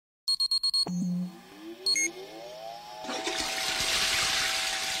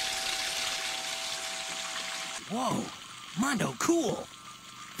Whoa, Mondo cool.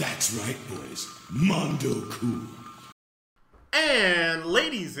 That's right, boys. Mondo cool. And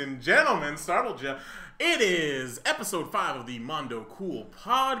ladies and gentlemen, startled ya. It is episode 5 of the Mondo Cool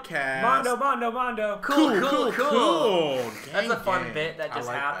podcast. Mondo. Cool. That's a fun Gang. bit that I just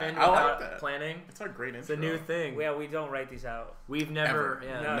like happened that. I like without that. planning. It's a great It's intro. a new thing. Yeah, we don't write these out. We've never, Ever.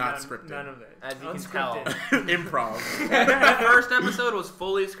 yeah. No, Not none, scripted. None of it. As you can tell. Unscripted. Improv. The first episode was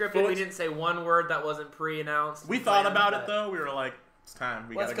fully scripted. Fully- We didn't say one word that wasn't pre-announced. We thought planned, about but it though. We were like, it's time.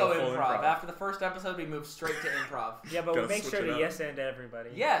 We Let's gotta go full improv. After the first episode, we moved straight to improv. Yeah, but we Gotta make switch sure it to up. yes and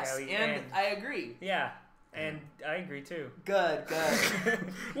everybody. Yes, Yeah, and I agree. yeah, and I agree too. Good.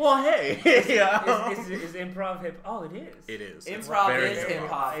 Well, hey. Is improv hip? Oh, it is. It is. Improv very is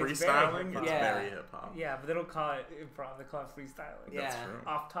hip-hop. hip-hop. It's very Freestyling, hip-hop. it's Yeah. very hip-hop. Yeah, but they don't call it improv. They call it freestyling. Yeah. That's true.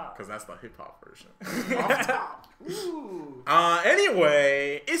 Off top. Because that's the hip-hop version. Off top. Ooh.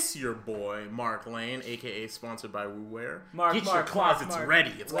 Anyway, it's your boy, Mark Lane, a.k.a. sponsored by WooWare. Get your closets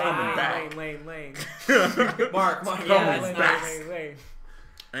ready. It's coming back. Lane. Mark, Coming yeah, back. Lane.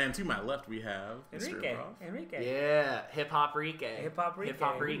 And to my left, we have Mr. Improv. Enrique. Yeah, hip-hop Rike. Hip-hop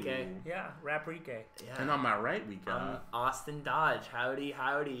Rike. Yeah, rap Rike. Yeah. And on my right, we got Austin Dodge.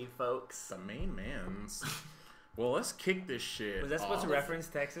 Howdy, folks. the main man's. Well, let's kick this shit Was that supposed to off. reference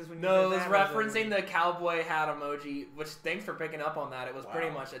Texas when you No, it said was that? referencing the cowboy hat emoji, which thanks for picking up on that. It was pretty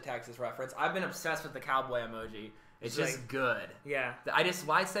Wow. much a Texas reference. I've been obsessed with the cowboy emoji. It's It's just like- good. Yeah.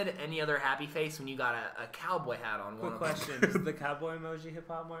 Why said any other happy face when you got a cowboy hat on one Quick of them? question. Is the cowboy emoji hip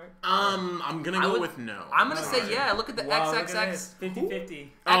hop, Mark? I'm gonna I go would- with no. I'm gonna say Sorry. yeah. Look at the Wow, look at XXX. this.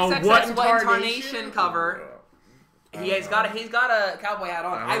 50-50. XXX what incarnation cover. He's got a cowboy hat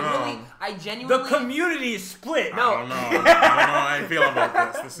on. I don't know. I genuinely. The community is split. I don't know. I don't know how I feel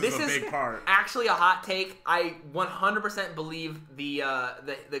about this. This is a big part. Actually a hot take. I 100% believe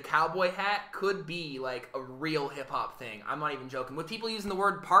the cowboy hat could be like a real hip hop thing. I'm not even joking. With people using the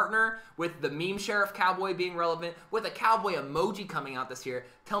word partner, with the meme sheriff cowboy being relevant, with a cowboy emoji coming out this year,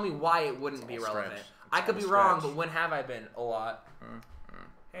 tell me why it wouldn't be all relevant. stretch. I could all be wrong, stretch. but when have I been? A lot.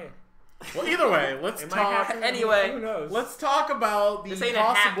 Hey. Well, either way, let's Am I talk. happy? Anyway, Who knows? Let's talk about the This ain't a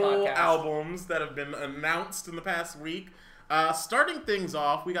hat possible podcast. albums that have been announced in the past week. Starting things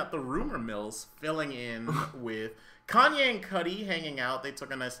off, we got the rumor mills filling in with Kanye and Cudi hanging out. They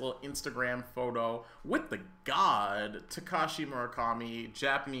took a nice little Instagram photo with the god Takashi Murakami,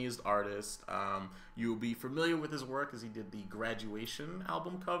 Japanese artist. You'll be familiar with his work as he did the Graduation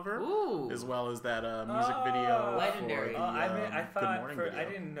album cover, Ooh. as well as that music video. legendary. For the, I Good thought Morning I video.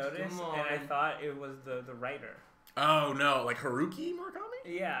 didn't notice, Good and I morning. thought it was the writer. Oh no, like Haruki Murakami?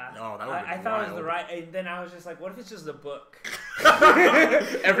 Yeah. Oh, that would've I been thought it was the wild. right, and then I was just like, what if it's just a book?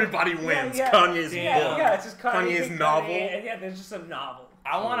 Everybody wins. Yeah. Kanye's Yeah, book. yeah, it's just Kanye's Kanye, novel. and yeah, there's just a novel.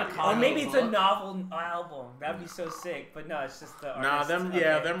 I want a Or Kanye maybe it's a book. novel album. That'd be so sick. But no, it's just the artist. Nah, them Okay.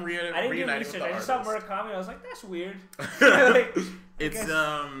 them I didn't do reuniting with research. the I just saw artist. Murakami. I was like, that's weird. Like, It's guess-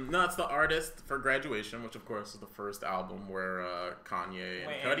 no, it's the artist for Graduation, which of course is the first album where Kanye and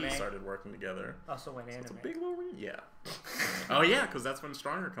Wait, Cudi anime? started working together. also went It's a anime. big little yeah. Oh yeah, because that's when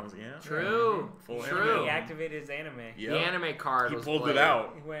Stronger comes. Yeah, True. Full True. He activated his anime. Yeah, The anime card he was pulled played. it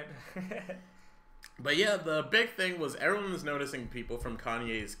out. He went. But yeah, the big thing was everyone was noticing people from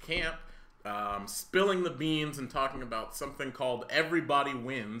Kanye's camp spilling the beans and talking about something called Everybody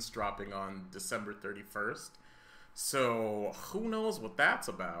Wins dropping on December 31st. So who knows what that's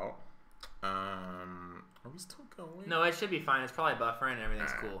about? Are we still going? No, it should be fine. It's probably buffering and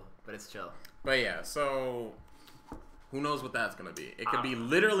everything's Alright. cool, but it's chill. But yeah, so who knows what that's gonna be? It could be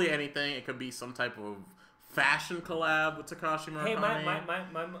literally anything. It could be some type of fashion collab with Takashi Murakami. Hey,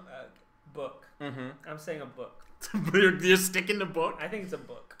 my book. Mm-hmm. I'm saying a book. you're sticking to book. I think it's a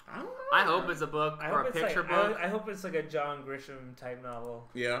book. I don't know. I hope it's a book I or hope a it's picture like, book. I hope it's like a John Grisham type novel.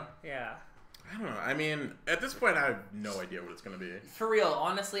 Yeah. Yeah. I don't know. I mean, at this point, I have no idea what it's gonna be. For real,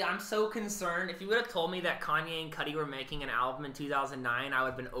 honestly, I'm so concerned. If you would have told me that Kanye and Cudi were making an album in 2009, I would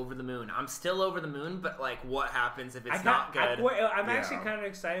have been over the moon. I'm still over the moon, but like, what happens if it's not good? I'm Yeah. actually kind of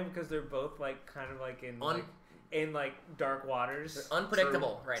excited because they're both like kind of like in like dark waters.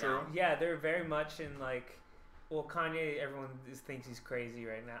 Unpredictable right True. now. Yeah, they're very much in like. Well, Kanye, everyone thinks he's crazy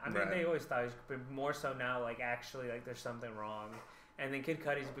right now. I mean, Right. they always thought he's, but more so now. Like actually, like there's something wrong. And then Kid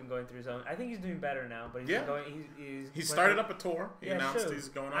Cudi's been going through his own. I think he's doing better now, but he's Yeah. been going. He He started up a tour. He announced sure. he's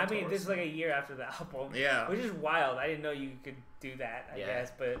going on I mean, tours. this is like a year after the album. Yeah. Which is wild. I didn't know you could do that. I Yeah.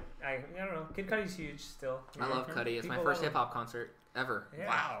 guess, but I don't know. Kid Cudi's huge still. I love Cudi. It's my People first love hip hop concert. ever. Yeah.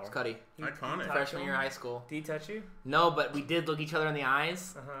 Wow. It's Cuddy. Iconic. Freshman year of high school. Did he touch you? No, but we did look each other in the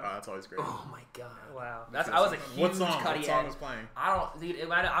eyes. That's always great. Oh my god. Wow. I was a huge What song? Cuddy What song head. was playing?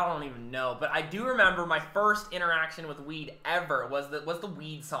 I don't even know, but I do remember my first interaction with weed ever was the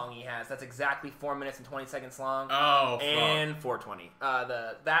weed song he has. That's exactly 4 minutes and 20 seconds long. Oh, fuck. And 420.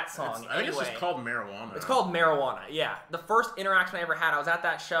 That song. I think it's just Anyway. called Marijuana. It's called Marijuana, yeah. The first interaction I ever had, I was at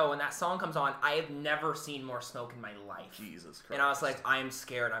that show, and that song comes on. I have never seen more smoke in my life. Jesus Christ. And I was like, I am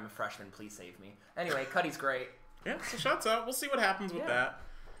scared. I'm a freshman. Please save me. Anyway, Cuddy's great. Yeah, so shouts out. We'll see what happens with Yeah.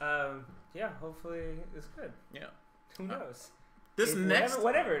 that. Yeah, hopefully it's good. Yeah. Who knows? This next...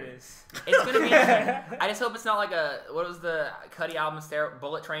 Whatever it is. It's gonna be. I just hope it's not like what was the Cuddy album?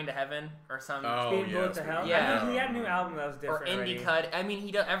 Bullet Train to Heaven or something. Oh, Speed yeah, Bullet to Speed Hell. Bullet to I Hell. mean, he had a new album that was Or different. Indie already. Cuddy. I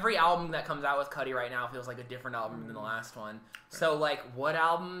mean, every album that comes out with Cuddy right now feels like a different album than the last one. So, like, what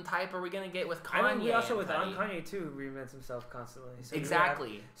album type are we gonna get with Kanye? I mean, we also and with Cuddy? Kanye too reinvents himself constantly. So you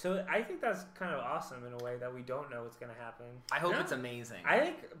Exactly. have- so I think that's kind of awesome in a way that we don't know what's gonna happen. I hope Yeah. it's amazing. I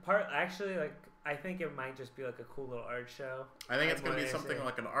think I think it might just be like a cool little art show. I think it's More going to be than something anything.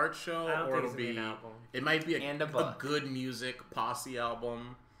 like an art show, I don't or think it'll it's gonna be be... an album. It might be And a a book. good music posse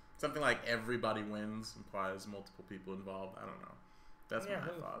album. Something like Everybody Wins implies multiple people involved. I don't know. That's my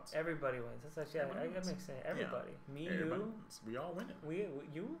thoughts. Everybody wins. That's actually Everybody that wins. makes sense. Everybody. Me, Everybody you, wins. We all win it.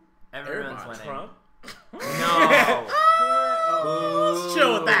 you, Everyone's Everybody. winning. Trump. No. Let's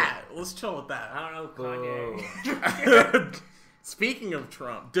chill with that. Let's chill with that. I don't know Kanye. Speaking of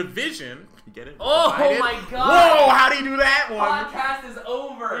Trump, Division. You get it? Oh Divided? my God. Whoa! How do you do that one? Podcast is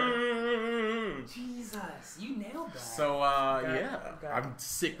over. Mm. Jesus, you nailed that. So yeah, God. I'm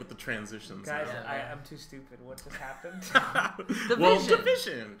sick with the transitions. Guys, now. I'm too stupid. What just happened? Well, Division.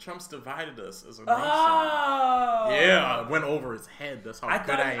 Division. Trump's divided us as a nation. Oh. Yeah, it went over his head. That's how I good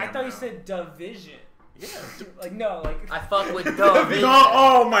thought I am. I thought you now. said division. Yeah. Like no, like I fuck with Division.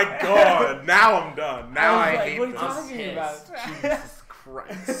 Oh my God! Now I'm done. Now I was like, hate what are you this. talking pissed. about? Jesus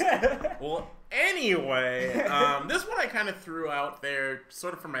Christ. Well, anyway, this one I kind of threw out there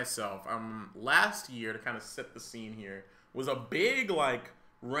sort of for myself. Last year, to kind of set the scene here, was a big like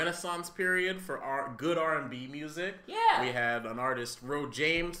renaissance period for good R&B music. Yeah. We had an artist, Ro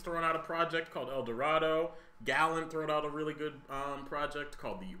James, throwing out a project called El Dorado. Gallant throwing out a really good project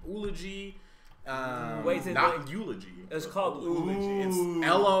called The Eulogy. Wait, is it not like- eulogy. It's called eulogy. It's Ooh.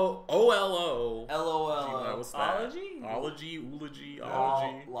 LOOLO. LOL. What's that? Ology? Ology, eulogy,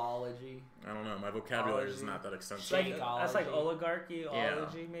 ology. Lology. I don't know. My vocabulary is Ology. not that extensive. Like, that's like Shakeology. oligarchy, Yeah.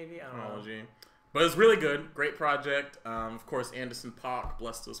 ology, maybe. I don't know. Ology. But it's really good. Great project. Of course, Anderson .Paak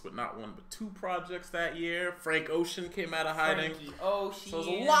blessed us with not one but two projects that year. Frank Ocean came out of hiding. Frankie Ocean. So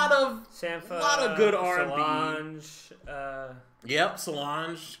there's a lot of Sampha, lot of good R&B. Solange, Yep,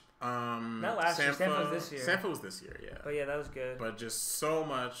 Solange. Not last year, Sampha was this year. Sampha was this year, yeah. but yeah, that was good. But just so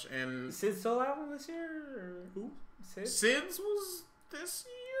much. And Sid's solo album this year? Or? who? Sid? Sid's was this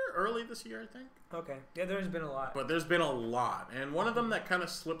year, early this year, I think. Okay. Yeah, there's been a lot. But there's been a lot. And one of them that kind of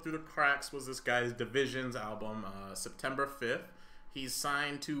slipped through the cracks was this guy's Division's album, September 5th. He's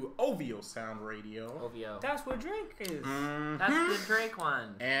signed to OVO Sound Radio. OVO. That's what Drake is. That's the Drake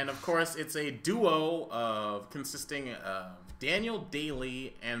one. And of course, it's a duo consisting of Daniel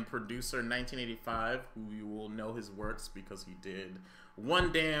Daly and producer 1985, who you will know his works because he did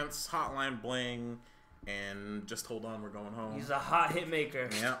One Dance, Hotline Bling, and Just Hold On, We're Going Home. He's a hot hit maker.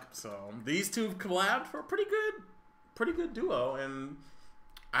 Yep. So these two have collabed for a pretty good duo, and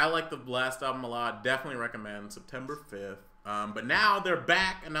I like the last album a lot. Definitely recommend September 5th. But now they're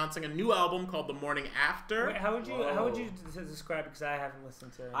back announcing a new album called The Morning After. Wait, how would you describe it? Because I haven't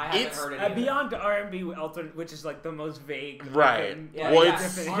listened to it. I haven't It's- heard it either. Beyond R&B, which is like the most vague. Right. fucking, Yeah, Well, yeah.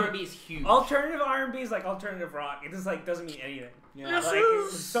 it's- R&B is huge. Alternative R&B is like alternative rock. It just like doesn't mean anything. Yeah. Like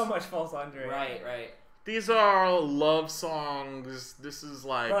it's so much falls under it. Right. These are love songs. This is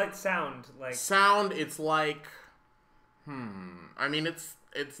like, But like sound, like sound. It's like, I mean, it's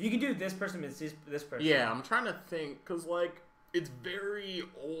you can do this person is this person. yeah. I'm trying to think because like it's very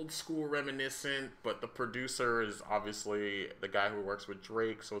old school reminiscent, but the producer is obviously the guy who works with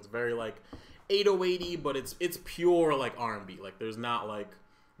Drake, so it's very like 808y, but it's pure like R&B. Like there's not like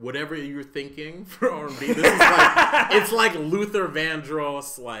whatever you're thinking for R&B. This is like it's like Luther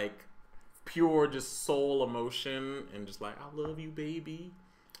Vandross, like pure just soul emotion and just like I love you, baby.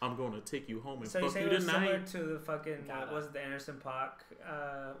 I'm gonna take you home and So you fuck say you it was similar tonight. to the fucking Gotta. was it the Anderson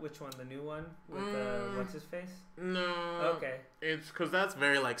 .Paak? Which one? The new one with what's his face? No, Okay, it's because that's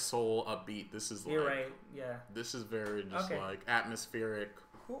very like soul upbeat. This is you're like right. Yeah. this is very just Okay. like atmospheric.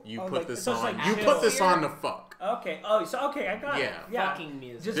 cool. You Oh, put like- this so it's on. like You chill. put this on to fuck. Okay. Oh, so okay, I got it. Yeah. Yeah. Fucking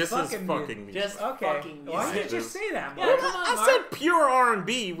music. Just This is fucking fucking music. Just Okay. fucking Why music. did you just say that, Yeah, Mark? come on, I Mark. said pure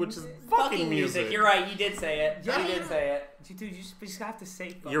R&B, which is fucking music. You're right. You did say it. Yeah. You did say it. Dude, you just have to say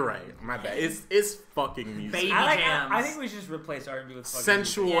fucking You're right. My bad. It's fucking music. Baby I jams. think we should just replace R&B with fucking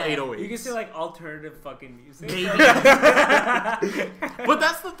Sensual Yeah. 808s. music. You can say like alternative fucking music. Baby But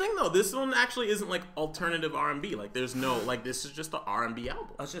that's the thing, though. This one actually isn't like alternative R&B. Like, there's no like. This is just an R&B album.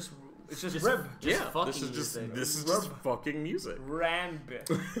 It's just Just- rib. just yeah, fucking this is just music. this is just fucking music. Ramb.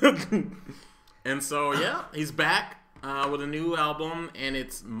 And so yeah, he's back with a new album, and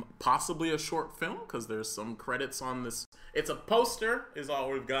it's possibly a short film because there's some credits on this. It's a poster, is all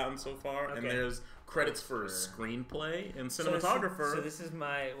we've gotten so far, and Okay. there's credits for screenplay and So cinematographer. this is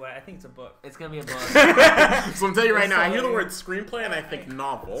my. Well, I think it's a book. It's gonna be a book. So I'm telling you right now, I hear the So- word screenplay and I think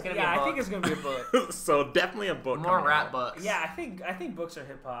novel. It's gonna be Yeah, a I book. think it's gonna be a book. So definitely a book. More coming rap out. books. Yeah, I think books are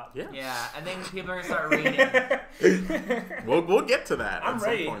hip hop. Yeah. Yeah, I think people are gonna start reading. We'll get to that I'm at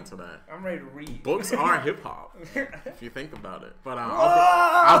ready. some point tonight. I'm ready to read. Books are hip hop, if you think about it. But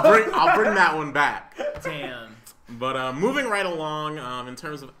I'll bring that one back. Damn. But moving right along, in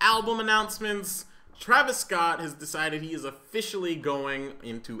terms of album announcements, Travis Scott has decided he is officially going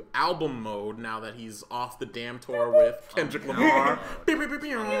into album mode now that he's off the damn tour with Kendrick Lamar.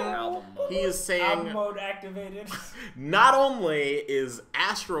 Album mode. He is Album saying mode activated. not only is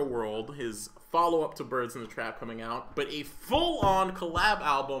Astroworld, his follow-up to Birds in the Trap, coming out, but a full-on collab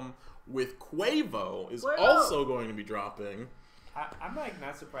album with Quavo is Quavo. also going to be dropping. I'm like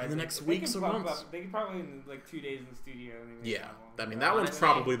not surprised. In the Like, next they weeks can or pump months. up- They could probably in like 2 days in the studio. And they make Yeah, an album. I mean that one's Honestly,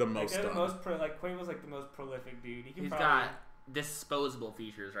 probably the Like, most they're the done. most like Quavo's like the most prolific dude. He can He's probably, got disposable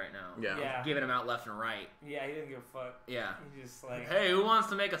features right now. Yeah. Yeah. Giving them out left and right. Yeah, he doesn't give a fuck. Yeah. He just like Hey, who wants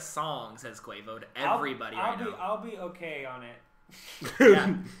to make a song? Says Quavo to everybody I'll right be, now. I'll be okay on it.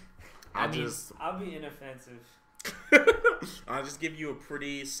 Yeah. I'll I mean- just I'll be inoffensive. I'll just give you a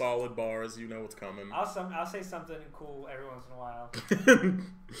pretty solid bars. You know what's coming. I'll say something cool every once in a while.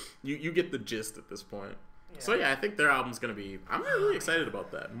 you get the gist at this point. Yeah. So yeah, I think their album's gonna be. I'm really excited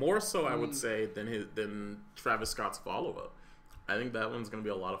about that. More so, I would say than Travis Scott's follow up. I think that one's gonna be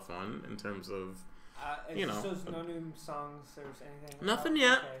a lot of fun in terms of you know. So there's no new songs or anything. Nothing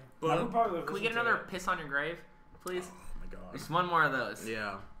yet, Okay. but- I would probably Can we listen get to another it. Piss on Your Grave, please? Oh my god. Just one more of those.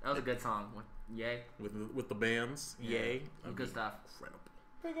 Yeah, That was a good song. Yay. with the bands, yay, that'd Good be stuff. incredible.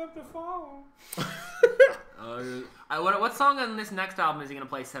 Pick up the phone. What song on this next album is he going to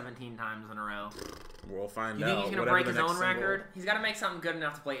play 17 times in a row? We'll find You out. think he's going to whatever break the his next own single- record? He's got to make something good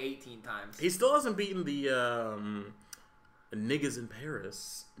enough to play 18 times. He still hasn't beaten the Niggas in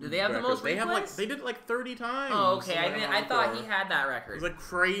Paris. Do they have the record. most They have like replays? they did it like 30 times. Oh, okay. Something I thought hardcore. he had that It record. was like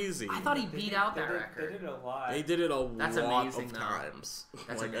crazy. I thought he They beat did- out they that did- record. They did it a lot. They did it a That's lot amazing, of though. times.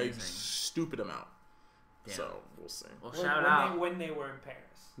 That's like amazing. a stupid amount. Damn. So we'll see. Well, When- shout when out. when they were in Paris.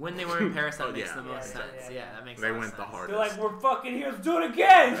 When they were in Paris, that Oh, makes yeah. the most Yeah, sense. yeah, Yeah, yeah. that makes They a lot of went the sense. hardest. They're like, we're fucking here. Let's do it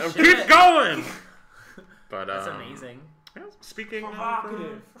again. Oh, keep going. But That's amazing. yeah, speaking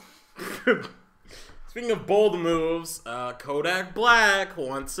Provocative. speaking of bold moves, Kodak Black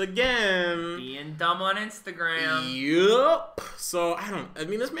once again. Being dumb on Instagram. Yup. So I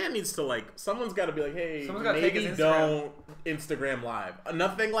mean, this man needs to like. Someone's got to be like, hey, Someone's gotta take maybe his don't Instagram live.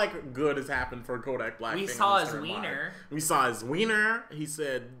 Nothing like good has happened for Kodak Black. We being saw on his Instagram Live. wiener. We saw his wiener. He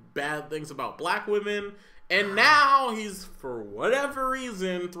said bad things about black women. And now he's, for whatever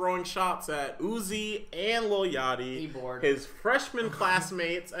reason, throwing shots at Uzi and Lil He Yachty, bored. his freshman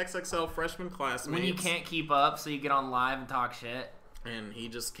classmates, XXL freshman classmates. When you can't keep up, so you get on live and talk shit. And he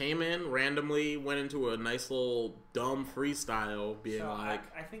just came in, randomly went into a nice little dumb freestyle, being So like,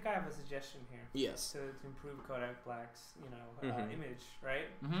 I think I have a suggestion here yes. to improve Kodak Black's Mhm. image, right?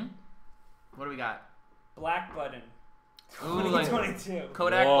 Mm-hmm. What do we got? Black Button. Ooh, like 2022.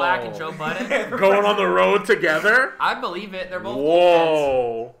 Kodak Whoa. Black and Joe Budden. Going on the road together? I believe it. They're both.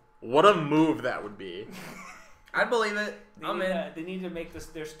 Whoa. What a move that would be. I believe it. They I'm need, in. they need to make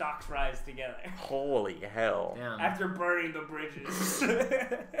their stocks rise together Holy hell. Damn. after burning the bridges.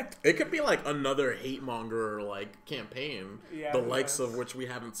 It could be like another hate monger like campaign, Yeah, the who likes knows? of which we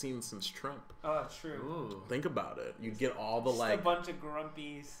haven't seen since Trump. Oh, true. Ooh. Think about it. You'd get all the Just a like bunch of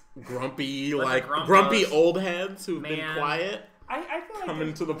grumpies. grumpy, Bunch of like grumpos. grumpy old heads who've been Man. quiet I feel like coming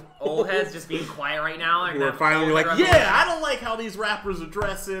there's- to the Old heads just being quiet right now. who are finally like, yeah, I don't like how these rappers are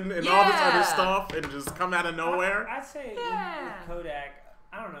dressing and all this other Yeah. stuff, and just come out of nowhere. I'd say Yeah. with Kodak,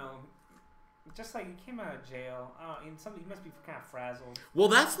 I don't know. just like he came out of jail. He must be kind of frazzled. Well,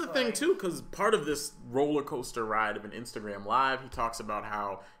 that's the thing Like- too, because part of this roller coaster ride of an Instagram Live, he talks about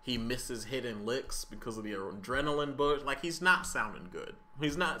how he misses hitting licks because of the adrenaline buzz. Like, he's not sounding good.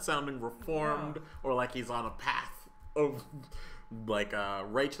 He's not sounding reformed or like he's on a path of like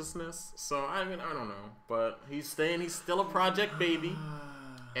righteousness. So I mean, I don't know, but he's still a Project Baby,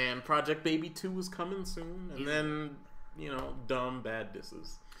 and Project Baby 2 is coming soon, and then dumb bad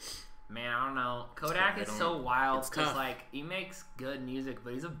disses. Man, I don't know. Kodak I is don't- so wild it's because, tough. like, he makes good music,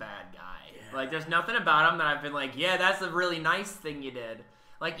 but he's a bad guy. Like, there's nothing about him that I've been like, yeah, that's a really nice thing you did.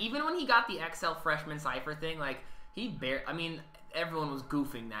 Like, even when he got the XL Freshman Cypher thing, like, I mean, everyone was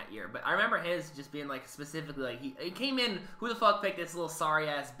goofing that year, but I remember his just being, like, specifically, like, he came in, who the fuck picked this little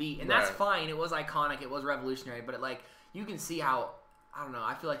sorry-ass beat? And that's Right. fine. It was iconic. It was revolutionary, but, you can see how, I don't know,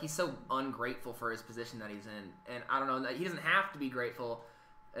 I feel like he's so ungrateful for his position that he's in. And I don't know, he doesn't have to be grateful.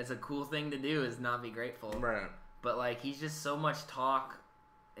 It's a cool thing to do is not be grateful. Right. But, like, he's just so much talk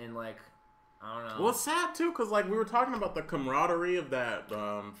and, like, I don't know. Well, it's sad too, because like we were talking about the camaraderie of that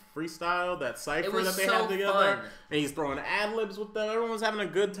freestyle, that cipher It was that they so had together, fun. and he's throwing ad libs with them. Everyone was having a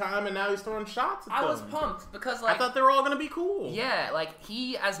good time, and now he's throwing shots at I them. was pumped because, I like, thought they were all gonna be cool. yeah, like,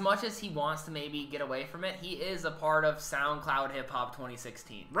 he, as much as he wants to maybe get away from it, he is a part of SoundCloud Hip Hop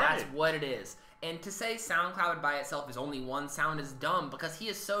 2016. Right. That's what it is. And to say SoundCloud by itself is only one sound is dumb because he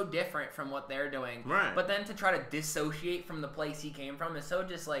is so different from what they're doing. Right. But then to try to dissociate from the place he came from is so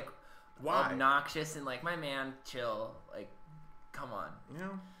just, like, Why? obnoxious and, like, my man, chill. Like, come on. Yeah.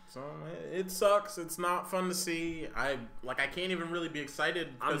 So it sucks. It's not fun to see. I can't even really be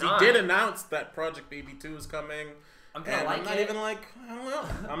excited because he not. did announce that Project Baby 2 is coming. I'm gonna And like I'm not it. even like, I don't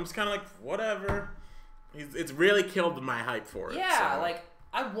know. I'm just kind of like, whatever. It's really killed my hype for it. Yeah, so. like,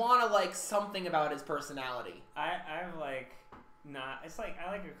 I want to like something about his personality. I'm like not. It's like I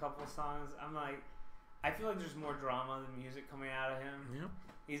like a couple songs. I'm like, I feel like there's more drama than music coming out of him. Yeah.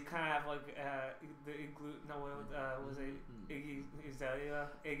 He's kind of like the was it Iggy Azalea?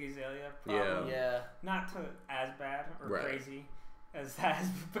 Problem. Yeah. Not to as bad or Right. crazy as that has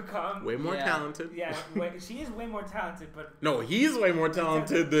become. Way more Yeah. talented. Yeah, she is way more talented, but No, he's way more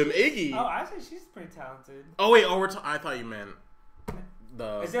talented than Iggy. I say she's pretty talented. Oh wait, I thought you meant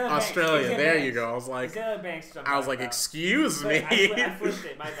the Azalea Banks. Australia. Azalea there Banks. you go. I was like, Azalea Banks. is what I'm I was talking like, about. excuse But me. I flipped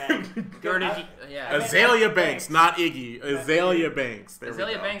it. My bad. Or did I- you, yeah. I meant Azalea Banks. Banks, not Iggy. Azalea Banks. There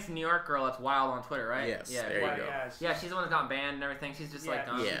Azalea we go. Banks, New York girl that's wild on Twitter, right? Yes, Yeah. there you Well, go. yeah, She's the one that got banned and everything. She's just like,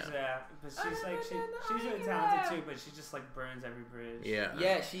 she's, Yeah. but she's like she's really talented too, but she just like burns every bridge. Yeah.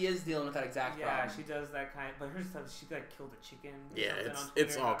 yeah, she is dealing with that exact Yeah, problem. she does that kind. But her stuff, she like killed a chicken. or Yeah, something it's- on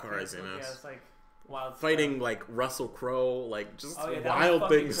it's Twitter, all got craziness. canceled. Yeah, it's like wild Fighting stuff. like Russell Crowe, like just Oh, yeah, that was wild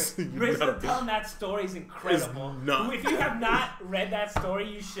fucking things. crazy. you gotta RZA do. telling that story is incredible. nuts. If you have not read that story,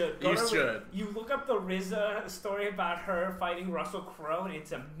 you should. You should. You look up the RZA story about her fighting Russell Crowe, and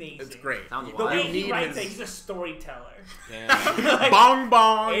it's amazing. It's great. Sounds The wild. way You he need writes his- it, he's a storyteller. Yeah. Bong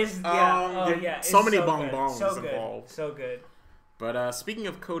bong. Yeah, So it's many so bong good. bongs so good. involved. So good. But speaking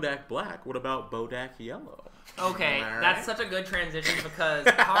of Kodak Black, what about Bodak Yellow? Okay, Alright. that's such a good transition because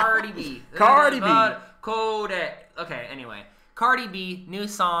Cardi B. Cardi B. Kodak. Okay, anyway. Cardi B, new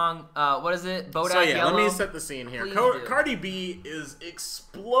song. What is it? Bodak So yeah, Yellow. let me set the scene here. Please do. Cardi B is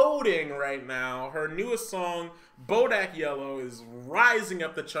exploding right now. Her newest song, Bodak Yellow, is rising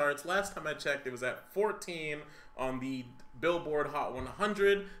up the charts. Last time I checked, it was at 14 on the Billboard Hot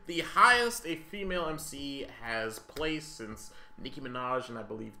 100, the highest a female MC has placed since Nicki Minaj in, I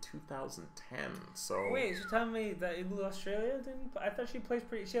believe, 2010. So Wait, so tell me that Igloo Australia didn't? I thought she plays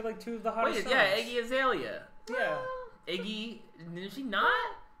pretty. She had like two of the hottest Wait, songs. yeah, Iggy Azalea. Yeah. Iggy, is she not?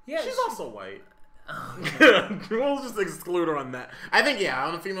 Yeah, she's she- also white. We'll just exclude her on that. I think, yeah,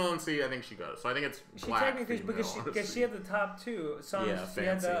 on the female MC, I think she goes. So I think it's She black technically female, because honestly. she had the top two songs. Yeah, she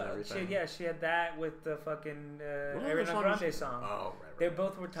had Fancy and the everything. she had that with the fucking What other Ariana song Grande was- song. Oh, They right.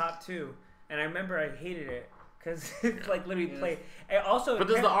 both were top two, and I remember I hated it because it's like literally played. And also, But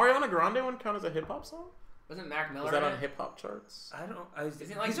does the Ariana Grande one count as a hip hop song? Wasn't Mac Miller Is that in on it? hip hop charts? I don't.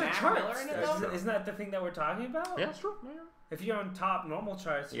 Isn't, like, these are Mac charts. Miller in it, though? Isn't that the thing that we're talking about? Yeah, it's true. Yeah. If you're on top normal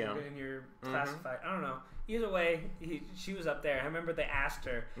charts, Yeah. you're classified. I don't know. Either way, she was up there. I remember they asked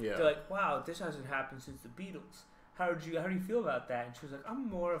her. Yeah. They're like, "Wow, this hasn't happened since the Beatles. How do you feel about that?" And she was like, "I'm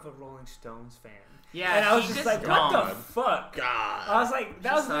more of a Rolling Stones fan." Yeah, and I was she's just like, dumb. "What the fuck?" God. I was like, "That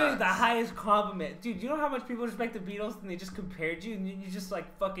She was literally the sucks. highest compliment, dude." You know how much people respect the Beatles, and they just compared you, and you just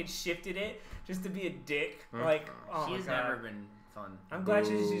like fucking shifted it just to be a dick. Like, oh She's my God. never been fun. I'm glad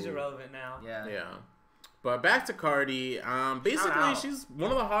Boo. she's irrelevant now. Yeah. Yeah. But back to Cardi. Basically, out. she's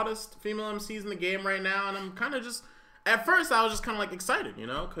one of the hottest female MCs in the game right now, and I'm kind of just. at first I was just kind of like excited, you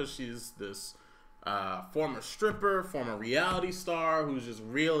know, because she's this former stripper, former reality star who's just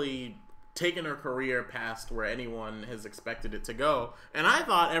really taken her career past where anyone has expected it to go. And I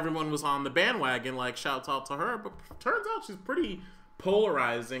thought everyone was on the bandwagon, like, shouts out to her, but turns out she's pretty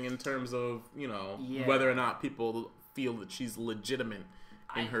polarizing in terms of, you know, whether or not people feel that she's legitimate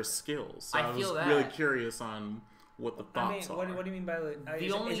in her skills. So I was really curious on what the thoughts are. What do you mean by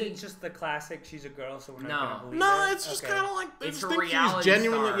is it just the classic? She's a girl, so we're not gonna believe No, it? it's just kind of like It's I a think reality she's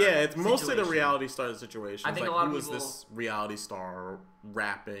genuinely. star Yeah, it's mostly the situation. reality star situation. I think like, a lot who of is people- this reality star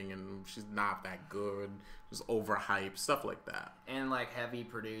rapping, and she's not that good. Just overhyped, stuff like that. And like heavy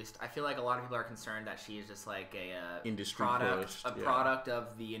produced. I feel like a lot of people are concerned that she is just like a Industry product, pushed, a yeah. product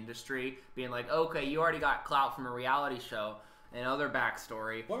of the industry, being like, okay, you already got clout from a reality show and other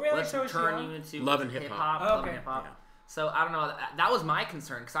backstory. What reality Let's show is she turn on? you into Love and Hip Hop. Oh, Love okay. and Hip Hop. Yeah. So I don't know. That was my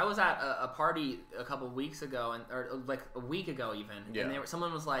concern because I was at a party a couple of weeks ago, or like a week ago even, Yeah. and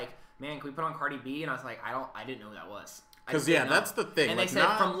someone was like, "Man, can we put on Cardi B?" And I was like, "I didn't know who that was." I 'Cause, just didn't yeah, know. that's the thing, And like, they said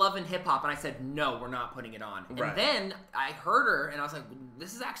not- from Love and Hip Hop, and I said, "No, we're not putting it on." Right. And then I heard her, and I was like,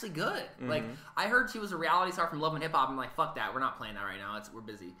 "This is actually good." Like I heard she was a reality star from Love and Hip Hop. I'm like, "Fuck that, we're not playing that right now. We're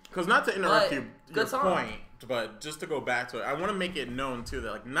busy." Because not to interrupt But, your good song. point, but just to go back to it, I want to make it known too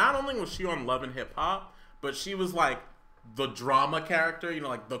that like not only was she on Love and Hip Hop, but she was like the drama character, you know,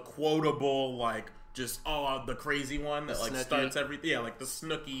 like the quotable, like just the crazy one that like Snooki. starts everything. Yeah, like the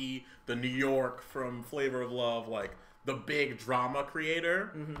Snooki, the New York from Flavor of Love, like the big drama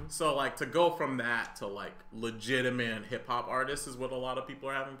creator. So like to go from that to like legitimate hip hop artist is what a lot of people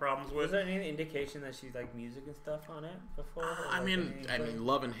are having problems Was with. there any indication that she's like music and stuff on it before? Or, I like, mean, any-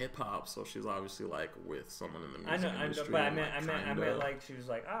 Love and Hip Hop, so she's obviously like with someone in the I music know, industry. but I and, meant, like, I kinda- meant like she was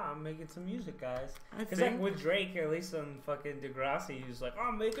like, I'm making some music, guys. I Because like think- with Drake, at least on fucking Degrassi, he was like,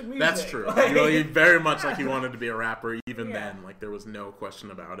 I'm making music. That's true. Like, You know, he very much like he wanted to be a rapper even Yeah. then. Like there was no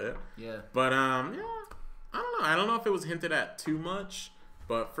question about it. Yeah. But yeah, I don't know. I don't know if it was hinted at too much,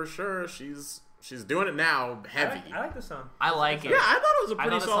 but for sure she's doing it now heavy. I like the song. I like it. Yeah, I thought it was a I pretty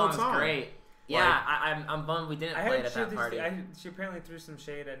thought the solid song's song. great. Yeah, I'm bummed we didn't I play heard it at that party. she apparently threw some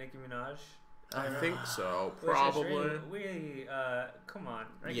shade at Nicki Minaj. I think so, Which is probably. really, come on.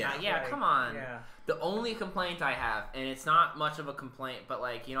 Right? Yeah. Yeah, come on. Yeah. The only complaint I have, and it's not much of a complaint, but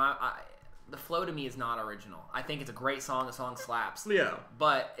like, you know, the flow to me is not original. I think it's a great song. The song slaps. Yeah.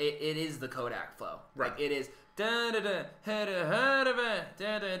 But it is the Kodak flow. Right. Like it is. Da-da-da, da-da-da,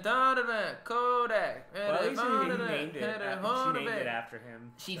 da-da-da, Kodak. Well, at least he named it. She named it after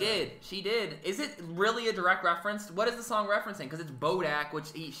him. She did. Is it really a direct reference? What is the song referencing? Because it's Bodak, which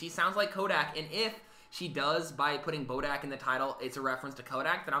she sounds like Kodak. And if she does, by putting Bodak in the title, it's a reference to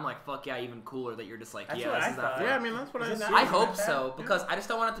Kodak, then I'm like, fuck yeah, even cooler that you're just like, That's yeah, what this I is that. thought. flow. Yeah, I mean that's what I Is it assumed. not? I hope like that? so, because I just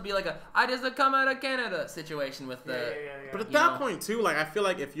don't want it to be like I just come out of Canada situation with the. Yeah. But at You that know? point too, like I feel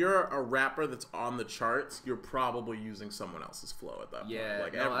like if you're a rapper that's on the charts, you're probably using someone else's flow at that point. Yeah,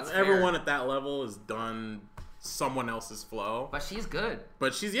 like no, that's everyone fair. at that level has done someone else's flow. But she's good.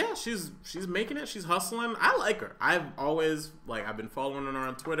 But she's making it. She's hustling. I like her. I've always I've been following her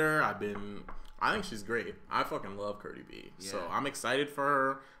on Twitter. I think she's great. I fucking love Cardi B. So Yeah. I'm excited for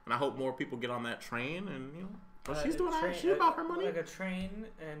her, and I hope more people get on that train. And you know, but she's doing alright. She's about her money. Like a train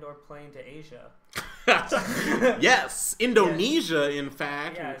and or plane to Asia. Yes, Indonesia, in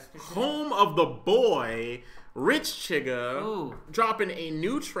fact, Yeah, it's- home of the boy Rich Chigga, Ooh. dropping a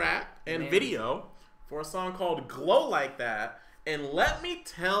new track and Man. video for a song called "Glow Like That." And let me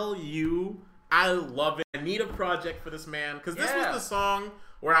tell you, I love it. I need a project for this man because this Yeah. was the song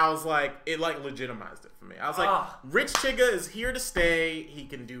where I was like, it legitimized it for me. I was like, Ah. Rich Chigga is here to stay. He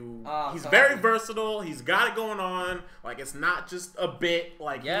can do. He's sorry. very versatile. He's got it going on. Like it's not just a bit.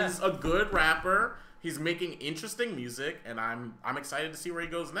 Like Yeah. he's a good rapper. He's making interesting music, and I'm excited to see where he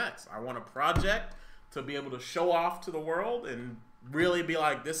goes next. I want a project to be able to show off to the world and really be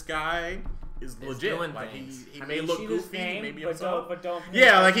like, this guy is legit. doing Like things. he I may mean, look see this goofy, he name, may be but himself. don't.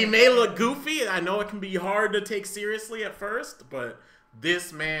 Yeah, like he may look goofy. I know it can be hard to take seriously at first, but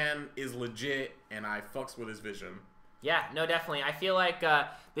this man is legit, and I fucks with his vision. Yeah, no, definitely. I feel like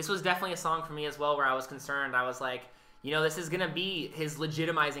this was definitely a song for me as well where I was concerned. I was like, you know, this is going to be his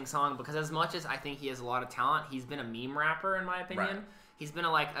legitimizing song because as much as I think he has a lot of talent, he's been a meme rapper, in my opinion. Right. He's been a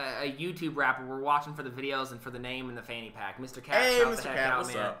YouTube rapper. We're watching for the videos and for the name and the fanny pack. Mr. Cat, Hey, shout Mr. the heck Cat, out,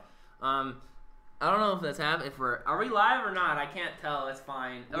 what's man. up? I don't know if that's are we live or not? I can't tell. It's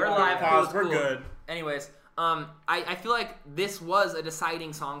fine. We're Yeah, live. pause. Cool, We're cool. good. Anyways, I feel like this was a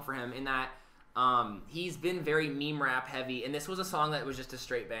deciding song for him in that he's been very meme rap heavy, and this was a song that was just a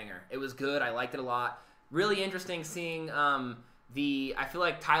straight banger. It was good. I liked it a lot. Really interesting seeing I feel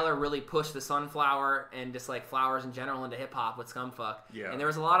like Tyler really pushed the sunflower and just like flowers in general into hip hop with Scumfuck. Yeah. And there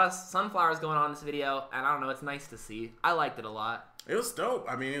was a lot of sunflowers going on in this video, and I don't know, it's nice to see. I liked it a lot. It was dope.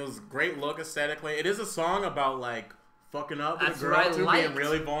 I mean, it was a great look aesthetically. It is a song about like fucking up with That's a what I girl too, liked. being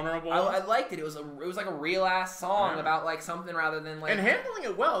really vulnerable. I liked it. It was like a real ass song Yeah. about like something rather than like and handling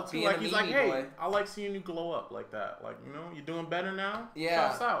it well too. being Like a he's like, meanie hey, boy. I like seeing you glow up like that. Like, you know, you're doing better now. Yeah.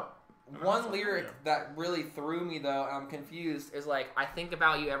 Shouts out. One lyric that really threw me though, and I'm confused, is like, I think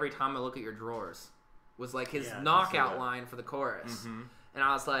about you every time I look at your drawers. Was like his Yeah, I can see knockout that. line for the chorus. Mm-hmm. And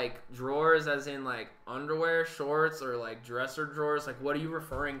I was like, drawers as in like underwear, shorts, or like dresser drawers? Like, what are you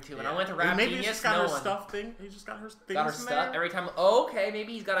referring to? And I went to Rap maybe Genius, he's just got no her one stuff thing. He just got her things got her in stuff. there. Every time, oh, okay,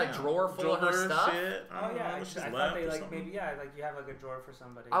 maybe he's got a Yeah. drawer full of her Drawer stuff. Shit. I Oh don't yeah, know, I she's thought left they or like something. maybe like you have like a drawer for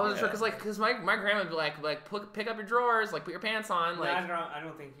somebody. I wasn't sure Yeah. because my grandma would be like pick up your drawers, like put your pants on, No, like I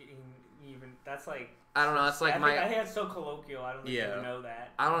don't think he even that's like. I don't know. It's like I my think that's so colloquial. I don't think Yeah. you know that.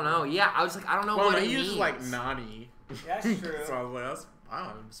 I don't know. Yeah, I was like I don't know Well, what no, it he means. uses like Nani. That's true. So I was like, that's, I'm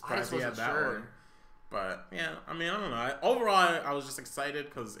I surprised just he had wasn't that sure. one. But yeah, I mean, I don't know. Overall, I was just excited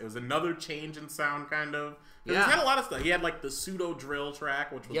because it was another change in sound, kind of. 'Cause Yeah. He's had a lot of stuff. He had like the pseudo drill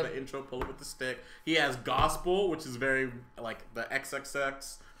track, which was Yep. the intro, pull it with the stick. He has gospel, which is very like the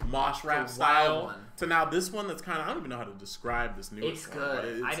XXX mosh rap wild style. one. To now this one that's kind of, I don't even know how to describe this new It's one. good. But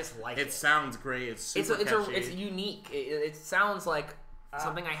it's, I just like it. It sounds great. It's super catchy. It's unique. It sounds like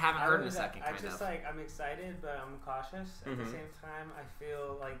something I haven't heard in a second. I Kind just of. like I'm excited, but I'm cautious. At the Mhm. same time, I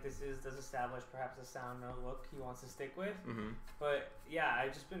feel like does establish perhaps a sound no look he wants to stick with. Mm-hmm. But yeah,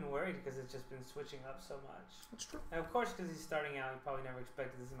 I've just been worried because it's just been switching up so much. That's true. And of course, because he's starting out, he probably never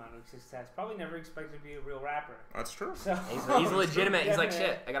expected this amount of success. Probably never expected to be a real rapper. That's true. So He's legitimate. He's like, Yeah,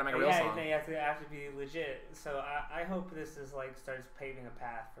 shit, I gotta make a real yeah, song. you have to be legit. So I hope this is like starts paving a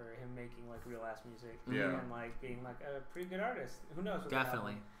path for him making like real ass music. Yeah. And like being like a pretty good artist. Who knows? What the hell.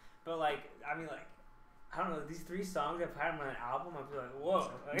 Definitely. But like, I mean, like, I don't know. These 3 songs I've had on an album, I'd be like,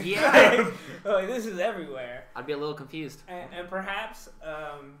 whoa. Like, Yeah. like, this is everywhere. I'd be a little confused. And perhaps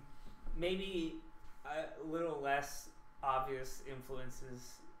maybe a little less obvious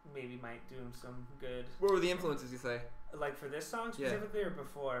influences maybe might do him some good. What were the influences you say? Like for this song Yeah. specifically, or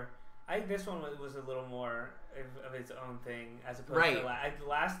before. I think this one was a little more of its own thing as opposed Right. to the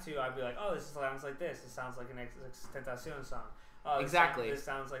last 2. I'd be like, oh, this sounds like this. It sounds like an Tentacion song. Oh, Exactly. This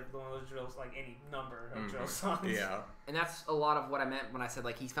sounds like one of those drills, like any number of Mhm. drill songs. Yeah. And that's a lot of what I meant when I said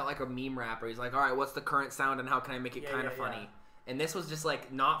like he felt like a meme rapper. He's like, all right, what's the current sound and how can I make it Yeah, kind of yeah, funny? yeah. And this was just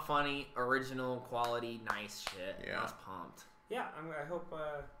like not funny, original, quality, nice shit. Yeah. I was pumped. Yeah, I hope.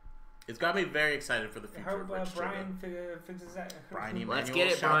 It's got me very excited for the I future hope of Rich Brian Trigger. fixes that. Brian Emanuel, Let's get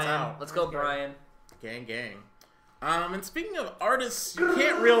it, shouts Brian. out. Let's go, Let's get it. Brian. Gang, gang. And speaking of artists, you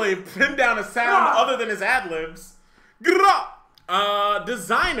can't really pin down a sound other than his ad libs.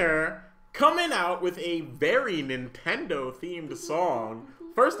 Designer coming out with a very Nintendo themed song.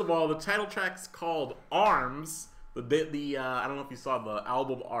 First of all, the title track's called Arms. The I don't know if you saw the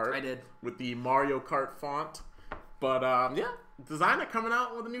album art. I did. With the Mario Kart font. But yeah, Designer coming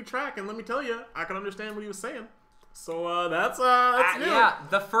out with a new track, and let me tell you, I can understand what he was saying. So that's new. Yeah,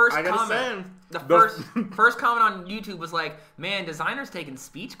 the first I gotta comment. say, The first comment on YouTube was like, "Man, Designer's taking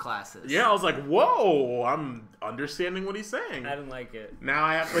speech classes." Yeah, I was like, whoa, I'm understanding what he's saying. I didn't like it. Now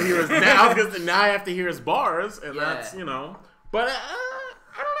I have to hear his now I have to hear his bars, and Yeah. that's But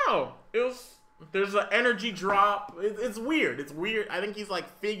I don't know. There's an energy drop. It's weird. It's weird. I think he's like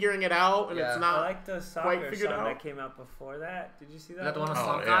figuring it out, and Yeah. it's I not like the quite soccer figured song out. that came out before that. Did you see that? Is that the one with Oh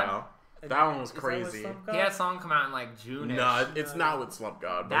Slump yeah, God? that one was Is that crazy. with Slump God? He had a song come out in like June. No, it's not with Slump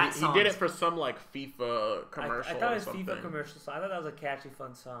God, but That he did it song's- for some like FIFA I commercial thought or it was something. FIFA commercial song. I thought that was a catchy,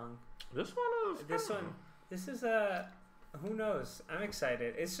 fun song. This one is This is who knows? I'm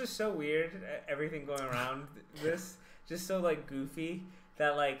excited. It's just so weird, everything going around this, just so like goofy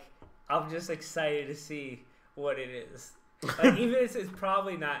that like I'm just excited to see what it is. Like even if it's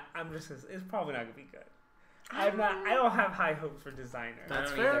probably not. It's probably not gonna be good. I don't have high hopes for Designer.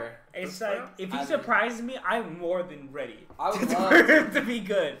 That's I don't fair. either. It's That's like fair. if he I surprises me, I'm more than ready. I would for love him to be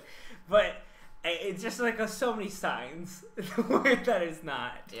good, but it's just like so many signs that it's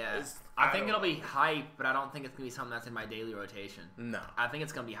not. Yeah, It's- I I think don't it'll be hype, but I don't think it's gonna be something that's in my daily rotation. No, I think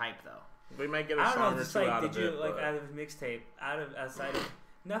it's gonna be hype though. we might get a I don't song know. or Just two like, out did of you it. like but out of his mixtape, outside of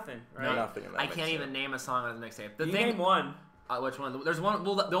nothing, right? No, nothing in that I can't mixtape. even name a song on his mixtape. The You thing, name one. which one? There's one.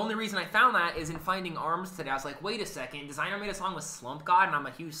 Well, the only reason I found that is in finding Arms today. I was like, wait a second, Designer made a song with Slump God, and I'm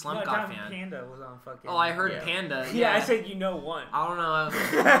a huge Slump No, God John fan. Panda was on fucking. Oh, I heard Yeah. Panda. Yeah, I said you know one. I don't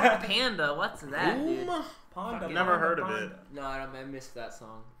know. Panda, what's that, dude? Panda. Never heard of Panda. it. No, I missed that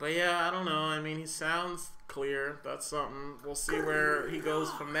song. But yeah, I don't know. I mean, he sounds clear. That's something. We'll see where he goes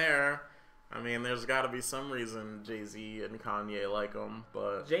from there. I mean, there's got to be some reason Jay-Z and Kanye like him,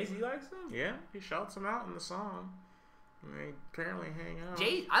 but Jay-Z likes him? yeah, he shouts him out in the song. They apparently hang out.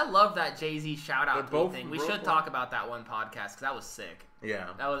 I love that Jay-Z shout They're out both thing. We real should cool. talk about that one podcast because that was sick. Yeah.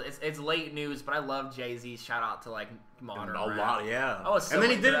 That was it's late news, but I love Jay-Z's shout out to like modern A rap. lot, yeah. I was so and then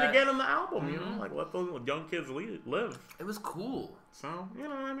he into did it that. again on the album, you Mhm. know, like let those young kids live. It was cool. So, you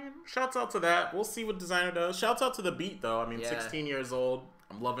know, I mean, shouts out to that. We'll see what Designer does. Shouts out to the beat, though. I mean, Yeah. 16 years old.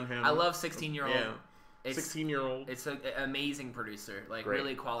 I'm loving him. I love 16-year-old. Yeah. It's 16-year-old. It's an amazing producer, like Great.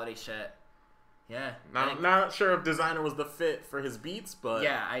 really quality shit. Yeah. I think- Not sure if Designer was the fit for his beats, but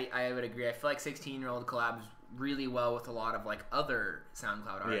yeah, I would agree. I feel like 16-year-old collabs really well with a lot of like other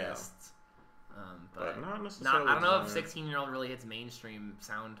SoundCloud Yeah. artists. but not necessarily. I don't know if Designer. 16-year-old really hits mainstream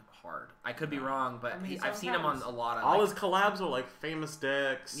sound hard. I could be wrong, but I mean, I've seen him on sometimes a lot of All like, his collabs are like Famous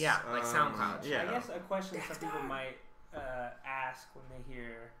Dex. Yeah, like SoundCloud. Yeah. I guess a question some people might ask when they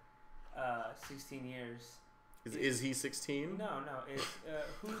hear 16 years. Is he 16? No, is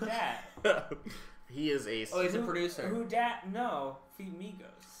who dat? He is a. Oh, he's a producer. Who dat? No, Feet Migos.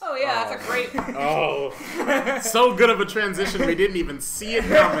 Oh yeah, that's a great. Oh, so good of a transition. We didn't even see it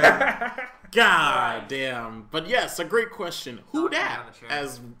coming. God damn. But yes, a great question. Who Knock me dat? down the chair.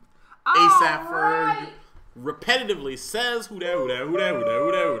 As ASAP Ferg repetitively says, who dat, who dat, who dat, who dat,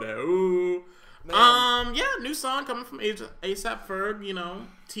 who dat, who dat, ooh. Yeah, new song coming from ASAP Ferg, you know,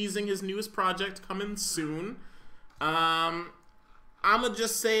 teasing his newest project coming soon. I'ma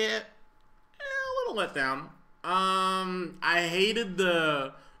just say it, a little letdown. I hated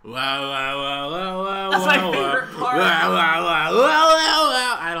the wow wow wow wow wow. That's my wow, favorite part. Wow wow wow wow wow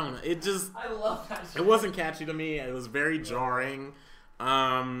wow. I don't know. It just I love that shit. it wasn't catchy to me. It was very jarring.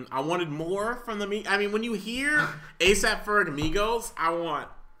 I wanted more from the I mean, when you hear ASAP Ferg Migos, I want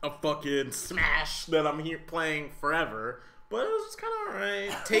a fucking smash that I'm here playing forever. But it was just kind of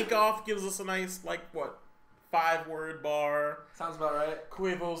alright. Takeoff gives us a nice, like, what, 5-word bar. Sounds about right.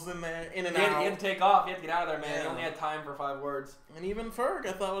 Quibbles in there, in and You out. had to take off. You had to get out of there, man. Yeah. You only had time for 5 words. And even Ferg,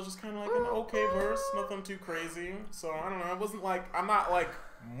 I thought was just kind of like an okay verse, nothing too crazy. So I don't know. I wasn't like, I'm not like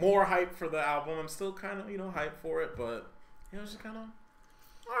more hyped for the album. I'm still kind of, you know, hyped for it, but it was just kind of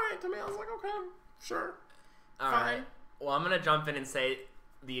all right to me. I was like, okay, sure, All fine. right. Well, I'm gonna jump in and say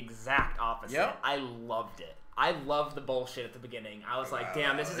the exact opposite. Yep. I loved it. I loved the bullshit at the beginning. I was like,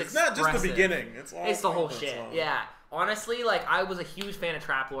 damn, this is It's not just the expressive. beginning. It's all It's the whole of it, shit. so. Yeah. Honestly, like, I was a huge fan of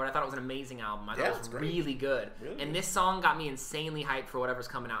Trap Lord. I thought it was an amazing album. I thought Yeah, it was it's great. really good. Really and good. this song got me insanely hyped for whatever's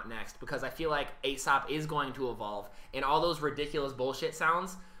coming out next because I feel like ASAP is going to evolve. And all those ridiculous bullshit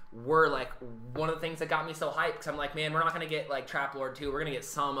sounds were, like, one of the things that got me so hyped because I'm like, man, we're not going to get, like, Trap Lord 2. We're going to get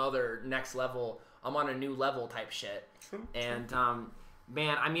some other next level, I'm on a new level type shit. True. And,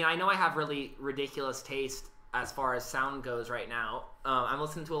 man, I mean, I know I have really ridiculous taste as far as sound goes right now. I'm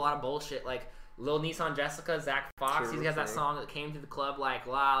listening to a lot of bullshit, like Lil Nissan Jessica, Zach Fox. True, He has that true. song that came to the club like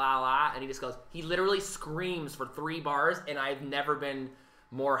la la la, and he just goes. He literally screams for 3 bars, and I've never been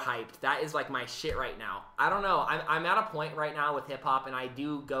more hyped. That is like my shit right now. I don't know. I'm at a point right now with hip hop, and I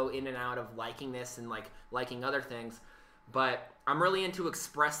do go in and out of liking this and like liking other things, but I'm really into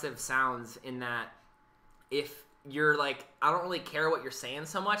expressive sounds in that if you're like, I don't really care what you're saying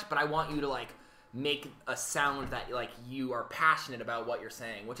so much, but I want you to like make a sound that like you are passionate about what you're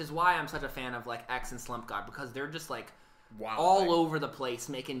saying, which is why I'm such a fan of like X and Slump God because they're just like Wow. all over the place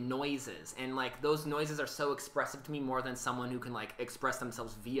making noises, and like those noises are so expressive to me more than someone who can like express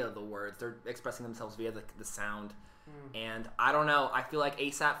themselves via the words. They're expressing themselves via the sound. And I don't know, I feel like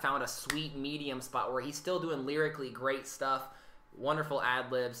ASAP found a sweet medium spot where he's still doing lyrically great stuff, wonderful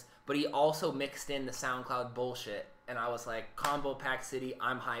ad-libs, but he also mixed in the SoundCloud bullshit, and I was like, Combo Pack City,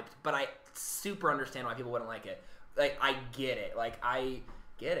 I'm hyped, but I super understand why people wouldn't like it. Like, I get it. Like,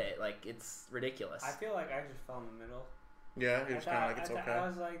 it's ridiculous. I feel like I just fell in the middle. Yeah, he was kind of like, it's okay. I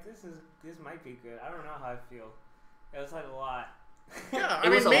was like, this might be good. I don't know how I feel. It was like a lot. Yeah, It I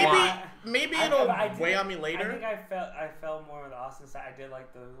was mean, a lot. maybe I it'll did- weigh on me I later. think I felt more on the Austin side. I did like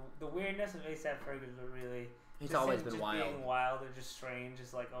the weirdness of ASAP Ferg is really. He's just always him been just wild. Being wild or just strange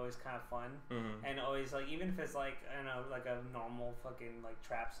is like always kind of fun, Mhm. and always like even if it's like I don't know like a normal fucking like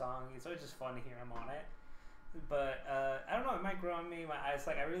trap song, it's always just fun to hear him on it. But I don't know, it might grow on me. It's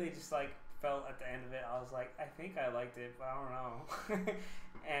like I really just like felt at the end of it. I was like, I think I liked it, but I don't know.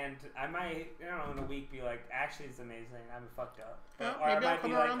 And I might, I don't know, in a week be like, actually, it's amazing. I'm fucked up. Yeah, Or I maybe I'll might be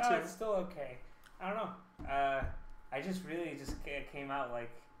come like, around oh, too. it's still okay. I don't know. I just really just came out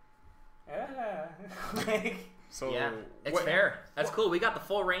like, like, So yeah, it's what- fair. That's cool. We got the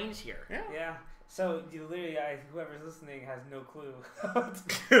full range here. Yeah. yeah. So you literally, whoever's listening has no clue.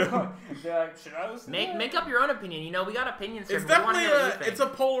 They're like, should I listen? to that? Make up your own opinion. You know, we got opinions. It's here, but we wanna definitely hear what you think. it's a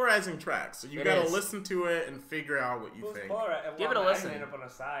polarizing track, so you It gotta is. listen to it and figure out what you Well, think. Give it a listen. End up on a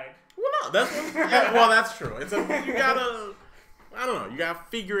side. Well, no, that's true. You gotta, I don't know, you gotta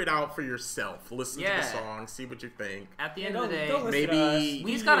figure it out for yourself. Listen to the Yeah. song, see what you think. At the Yeah, end of the day, don't listen to maybe- us.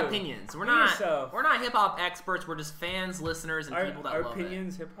 we just Do got you. opinions. We're Be not yourself. hip hop experts. We're just fans, listeners, and people that Our love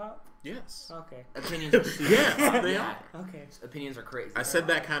opinions hip hop. Yes. Okay. it. Opinions are super. Yeah, they are. Okay. Opinions are crazy. I said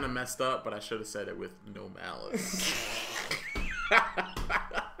that kind of messed up, but I should have said it with no malice.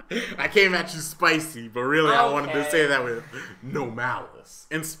 I came at you spicy, but really I wanted to Okay. say that with no malice.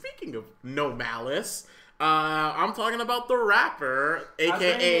 And speaking of no malice, I'm talking about the rapper, I was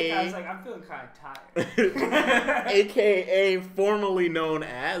aka like, I'm feeling kind of tired. aka formerly known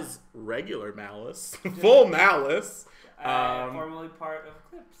as Regular Malice, Full Malice. Formerly part of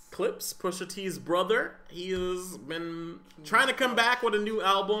Clips. Clips, Pusha T's brother. He has been trying to come back with a new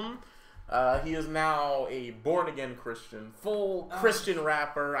album. He is now a born-again Christian, full Christian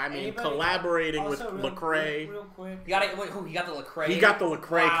rapper. I mean, Anybody- collaborating with also, Lecrae. Real quick. You got it. Wait, who? You got the Lecrae. He got the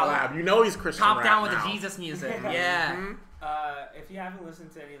Lecrae Wow. collab. You know he's Christian Top rap down with now. the Jesus music. Yeah. Mhm. If you haven't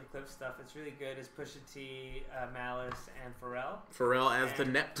listened to any of the Clips stuff, it's really good. It's Pusha T, Malice, and Pharrell. Pharrell as the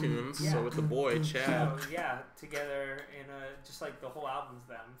And- Neptunes, Yeah. so with the boy Chad. So yeah, together in just like the whole album's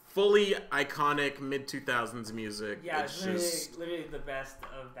them. Fully iconic mid-2000s music. Yeah, it's it's just literally the best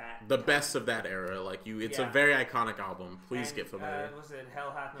of that. the best of that era. Like it's a Yeah. very iconic album. Please And, get familiar. Was it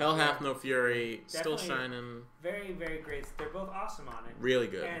Hell Hath No Hell Fury? Hath No Fury, still Definitely shining. Very, very great. They're both awesome on it. Really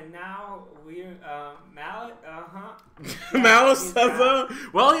good. And now we're Mallet. Malice He's has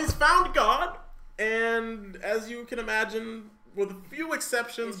he's found God, and as you can imagine, with a few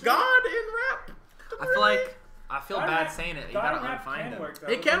exceptions, It's God in rap. I feel bad saying it. You gotta unfind them.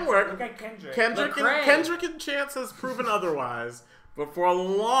 It can work. Look at Kendrick. Lecrae. Kendrick and Chance has proven otherwise, but for a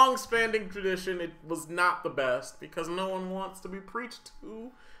long-spanning tradition, it was not the best because no one wants to be preached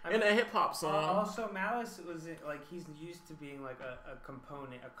to in a hip hop song. Also, Malice was like he's used to being like a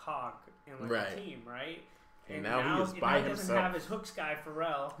component, a cog in like Right. a team, right? And now he is by he doesn't himself. have his hooks guy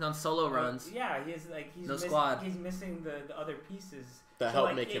Pharrell. On solo runs. Yeah, he's No squad. He's missing the other pieces That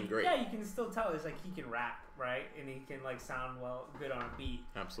help make him great. Yeah, you can still tell it's like he can rap, right? And he can like sound good on a beat.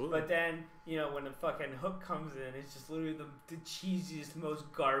 Absolutely. But then, when the fucking hook comes in, it's just literally the cheesiest, most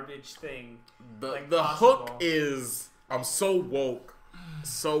garbage thing. The like, hook possible. is I'm so woke,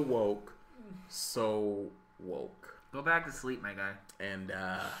 so woke, so woke, Go back to sleep, my guy. and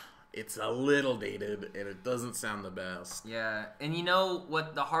it's a little dated and it doesn't sound the best. Yeah, and you know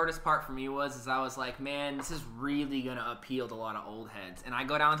what the hardest part for me was is I was like, man, this is really gonna appeal to a lot of old heads. And I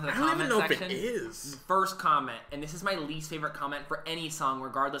go down to the I don't even comment know section. if it is. First comment, and this is my least favorite comment for any song,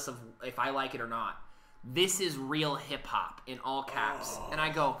 regardless of if I like it or not. This is real hip hop in all caps, and I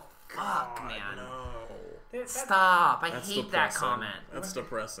go, fuck, man, No. stop! I That's hate that depressing. comment. That's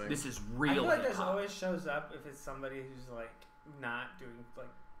depressing. This is I real feel like hip this hop. always shows up if it's somebody who's like not doing like.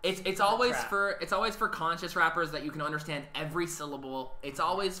 It's always Crap. for conscious rappers that you can understand every syllable. It's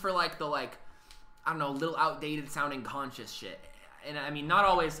always for like the I don't know, little outdated sounding conscious shit. And I mean, not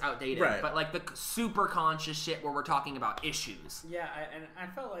always outdated, Right. but like the super conscious shit where we're talking about issues. Yeah, and I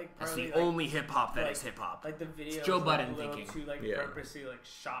felt like That's partly, the only hip hop that like- is hip hop. like the video. Joe was, like, Budden a little thinking. too like Yeah. purposely like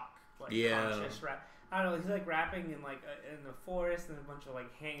shock Yeah. conscious rap. I don't know. He's like rapping in like in the forest and a bunch of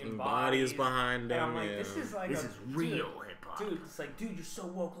like hanging And bodies bodies behind And I'm him, like, yeah. this is like This a, is real hip hop. dude. It's like, dude, you're so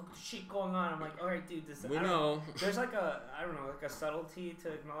woke. Look at the shit going on. I'm like, all right, dude. This We I don't know. There's like I don't know, like a subtlety to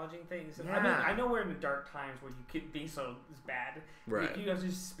acknowledging things. I mean, Yeah. I know we're in the dark times where you could be so is bad. Right. You have to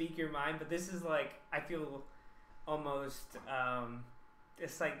just speak your mind, but this is like I feel almost.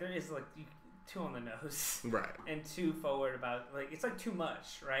 It's like there is like too on the nose. Right. And too forward about it's like too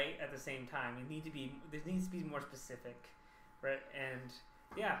much, right? At the same time, there needs to be more specific, right? And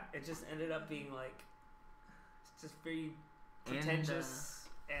yeah, it just ended up being it's just very pretentious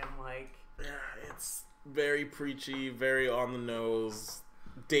and Yeah, it's very preachy, very on the nose,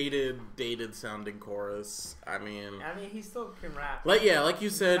 dated sounding chorus. I mean, he still can rap. like you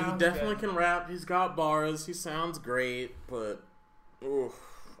said, he sounds definitely good. can rap. He's got bars. He sounds great, but oof,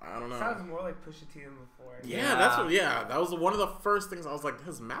 I don't know. Sounds more like Pusha T than before. Yeah, that was one of the first things I was like,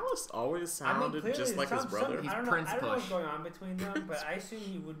 has Malice always sounded clearly, just like his brother? He's I don't know, Prince I don't know what's Push. going on between them, but I assume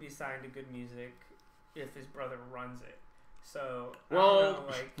he would be signed to good music if his brother runs it. So, I Well, don't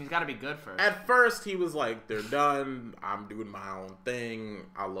know, He's got to be good first. At first, he was like, they're done. I'm doing my own thing.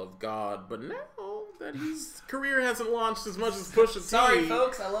 I love God. But now, that his career hasn't launched as much as Pusha T. Sorry,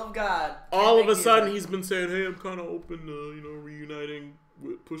 folks. I love God. All of a Thank you. sudden, he's been saying, "Hey, I'm kind of open to reuniting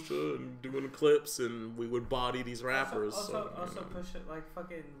with Pusha and doing clips, and we would body these rappers." Also, so, Pusha like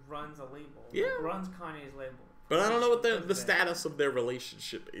fucking runs a label. Yeah. Like, runs Kanye's label. But I don't know what the Pusha's status of their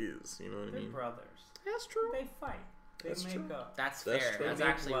relationship is. You know what I They're mean? brothers. That's true. They fight. They That's make true. up. That's That's fair. true. That's Make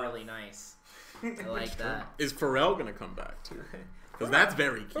actually love. really nice. I like that. Is Pharrell gonna come back too? Because that's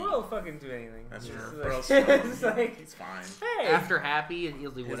very key. Pharrell will fucking do anything. That's It's true. like- Pharrell's it's like, He's fine. hey, After Happy, and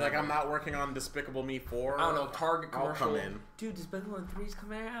he'll do He's whatever. like, I'm not working on Despicable Me 4. I don't know, Target I'll commercial. come in. dude, Despicable Me 3's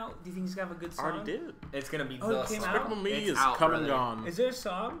coming out. Do you think he's gonna have a good song? Already did. It's gonna be Oh, the it came song. out? Despicable Me It's is out, come and brother. gone. Is there a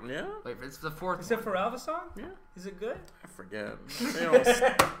song? Yeah? Wait, it's the fourth Is it one. Pharrell a song? Yeah. Is it good? I forget. They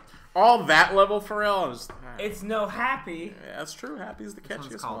don't- all that level Pharrell is. It's no happy. Yeah, that's true. Happy's the This one's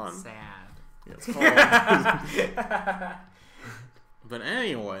catchiest called one. Sad. Yeah, it's called- But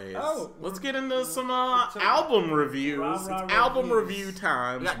anyways, Oh, let's get into some so- album reviews. Rah-rah It's album reviews. review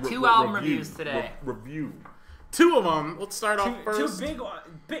time. We got two album reviews today. Review. Two of them. Let's start off first. Two big ones.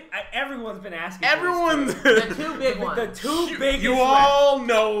 Everyone's been asking. for Everyone's. this The two big too. ones. The two biggest. You ones. all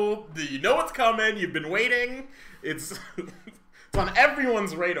know. You know what's coming. You've been waiting. It's it's on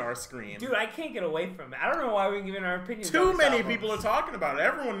everyone's radar screen. Dude, I can't get away from it. I don't know why we're giving our opinions. on Too this many album. people are talking about it.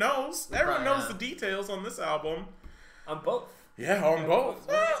 Everyone knows. Everyone Right, knows yeah. the details on this album. on both, Yeah, on both.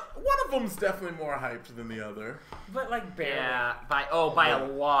 One of them's definitely more hyped than the other. but like barely. Yeah, by a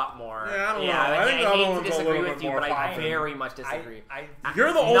lot more. Yeah, I don't know. I think the other hate to one's a disagree little with bit you, more but I popular. very much disagree. I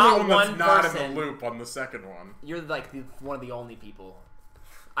You're the only Not one that's one not in person. the loop on the second one. You're like one of the only people.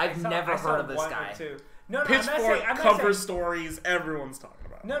 I've saw- never I saw heard of this one or guy. two. No, I'm not Pitchfork saying, I'm not cover saying, stories, everyone's talking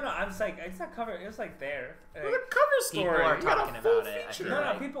about. No, I'm just like it's not cover. It was like there. The Like, cover People story. are you got a talking full about it, I feature. feel no,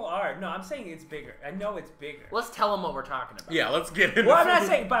 like. people are. No, I'm saying it's bigger. I know it's bigger. Let's tell them what we're talking about. Yeah, let's get into Well, I'm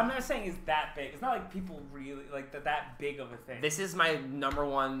not saying it's that big. It's not like people really like that big of a thing. This is my number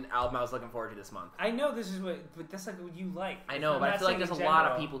one album I was looking forward to this month. I know this is but that's like what you like. I know, I'm but I not feel like saying there's in a lot of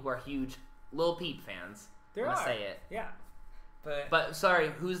general. people who are huge Lil Peep fans. There I'm are. gonna say it. Yeah, but But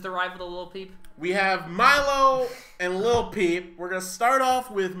sorry, who's the rival to Lil Peep? We have Milo and Lil Peep. We're gonna start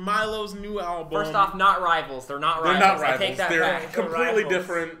off with Milo's new album. First off, not rivals. They're not they're rivals. not I rivals. take that They're back. completely Rivals.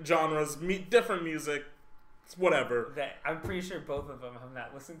 different genres, different music. It's whatever. that I'm pretty sure both of them have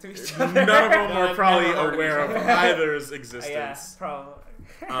not listened to each None other. of them are I've probably never heard of aware of each other. either's Yeah, existence. probably.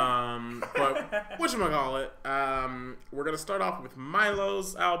 But whatchamacallit, we're gonna start off with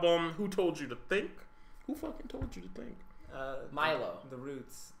Milo's album. Who Told You to Think? Who fucking told you to think? Milo. the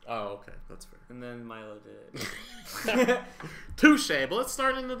Roots, Oh, okay, that's fair. and then Milo did it. Touche. But let's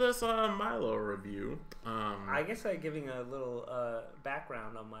start into this Milo review. I guess I'm giving a little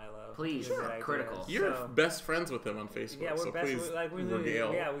background on Milo. Please. Is a good Sure. idea. Critical. You're So- best friends with him on Facebook, Yeah, we're so best. please We literally,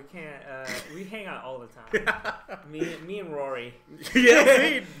 regale. yeah, we can't. We hang out all the time. me and Rory. Yeah,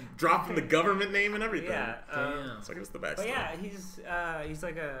 see, dropping the government name and everything. Yeah. Damn. So give us the backstory. But yeah, he's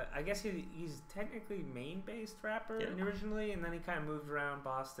like I guess he's technically Maine-based rapper Yeah. originally, and then he kind of moved around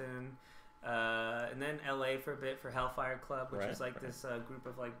Boston, and then LA for a bit for Hellfire Club, which Right, is like right. this group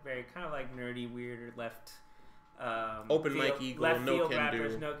of like very kind of like nerdy, weird or left. Open Mike Eagle, left No field Can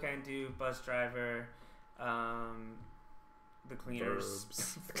rappers, Do. No Can Do, Bus Driver, the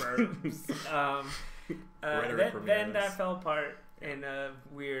Cleaners, Verbs. Rhetoric Then Ramirez. that fell apart in a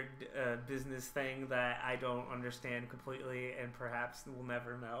weird business thing that I don't understand completely, and perhaps we'll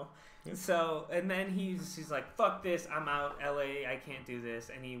never know. So, and then he's like, "Fuck this! I'm out. LA. I can't do this."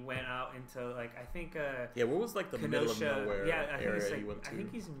 And he went out into like I think Yeah, what was like the middle of Kenosha. nowhere Yeah, I think area it's like you went to? I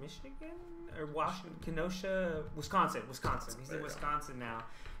think he's in Michigan or Washington, Kenosha, Wisconsin. He's There in you go. Wisconsin now,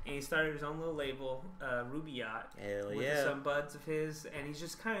 and he started his own little label, Ruby Yacht, Hell with yeah. some buds of his, and he's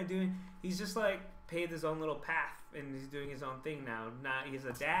just kind of doing. He's just like paved his own little path, and he's doing his own thing now. Not he's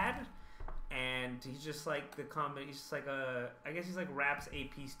a dad, and he's just like the comedy. He's just like I guess he's like rap's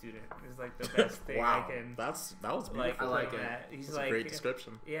AP student. Is like the best thing Wow, I can. that was beautiful. Like, I like put it. that. He's That's like a great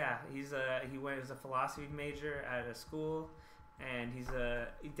description. yeah, he went as a philosophy major at a school, and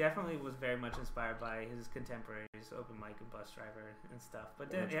he definitely was very much inspired by his contemporaries, Open Mic and Bus Driver and stuff. But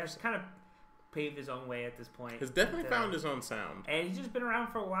then he has kind of paved his own way at this point. He's definitely And, found his own sound. and he's just been around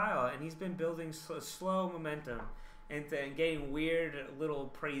for a while, and he's been building slow momentum. And getting weird little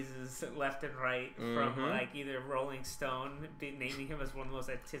praises left and right from Mhm. like either Rolling Stone naming him as one of the most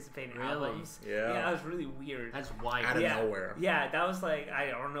anticipated Really? albums. Yeah. that was really weird. That's wild. Out of Yeah. nowhere. Yeah, that was like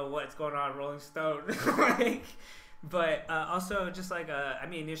I don't know what's going on, Rolling Stone. Like, but also just like I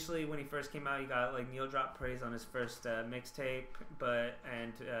mean, initially when he first came out, he got like Neil drop praise on his first mixtape,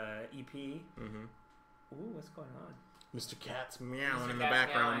 and EP. Mm-hmm. Ooh, what's going on? Mr. Cat's meowing Mr. in the Cat's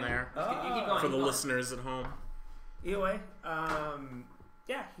background meowing. there. You keep going, For keep the going. listeners at home. Either way,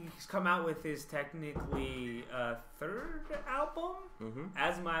 yeah, he's come out with his technically third album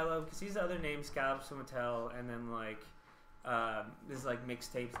as Milo, because he's other names, Scallops Hotel, and then like there's like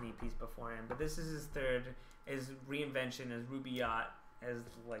mixtapes and EPs beforehand. But this is his third. His reinvention as Ruby Yacht as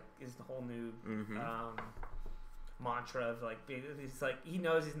like is the whole new mantra of like big. He's like he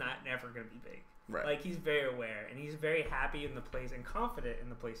knows he's not never gonna be big. Right. Like he's very aware and he's very happy in the place and confident in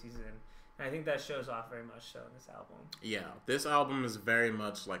the place he's in. And I think that shows off very much so in this album. Yeah, this album is very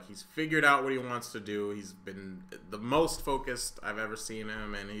much like he's figured out what he wants to do. He's been the most focused I've ever seen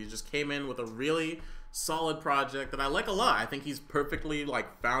him, and he just came in with a really solid project that I like a lot. I think he's perfectly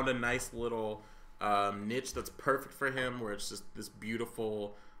like found a nice little niche that's perfect for him, where it's just this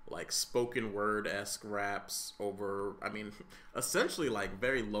beautiful like spoken word-esque raps over, I mean, essentially like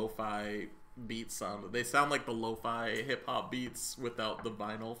very lo-fi beats sound. They sound like the lo-fi hip-hop beats without the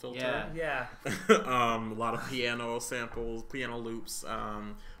vinyl filter. Yeah. Yeah. A lot of piano samples, piano loops.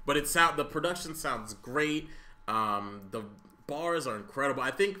 But the production sounds great. The bars are incredible.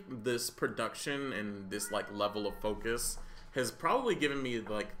 I think this production and this like level of focus has probably given me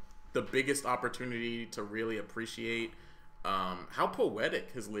like the biggest opportunity to really appreciate how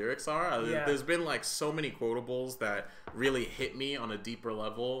poetic his lyrics are. Yeah. There's been like so many quotables that really hit me on a deeper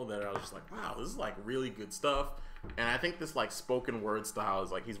level that I was just like, wow, this is like really good stuff. And I think this like spoken word style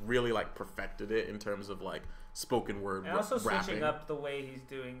is like he's really like perfected it in terms of like spoken word And also rapping. switching up the way he's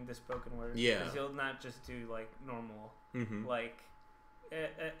doing the spoken word. Yeah. Because he'll not just do like normal, like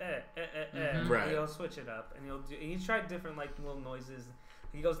Right. He'll switch it up and he's tried different like little noises.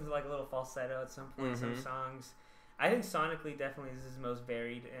 He goes into like a little falsetto at some point. Some songs. I think sonically, definitely, this is his most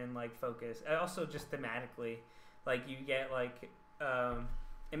varied and like focused. And also, just thematically, like you get like,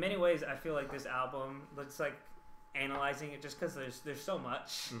 in many ways, I feel like this album looks like analyzing it just because there's so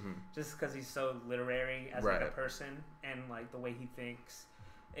much, just because he's so literary as like a Right. person and like the way he thinks.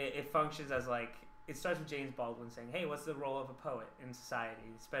 It functions as like it starts with James Baldwin saying, "Hey, what's the role of a poet in society,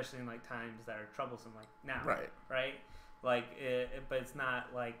 especially in like times that are troublesome, like now?" Right. Like, but it's not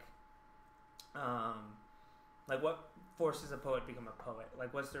like, like what forces a poet to become a poet?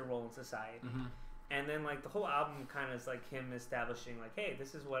 Like, what's their role in society? And then like the whole album kind of is like him establishing like, hey,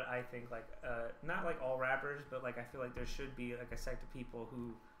 this is what I think. Like, not like all rappers, but like I feel like there should be like a sect of people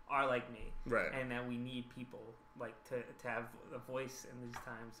who are like me, Right. and that we need people like to have a voice in these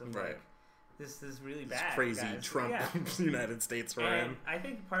times of Right. like this is really This bad. crazy guys. Trump Yeah. United States we're in. And I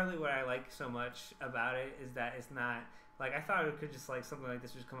think partly what I like so much about it is that it's not like I thought it could just like something like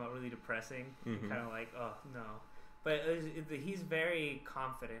this would come out really depressing, kind of like oh no, but he's very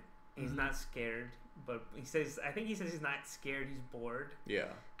confident. He's not scared, but he says I think he says he's not scared. He's bored, Yeah.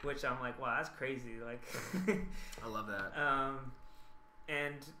 which I'm like wow, that's crazy. Like, I love that.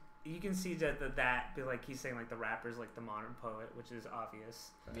 and you can see that like he's saying like the rapper's like the modern poet, which is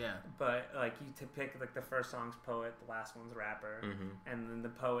obvious. Yeah. But like you to pick like the first song's poet, the last one's rapper, and then the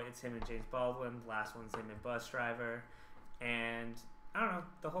poet it's him and James Baldwin, the last one's him and Bus Driver, and I don't know,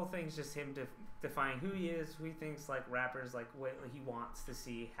 the whole thing's just him defining who he is, who he thinks like rappers like what he wants to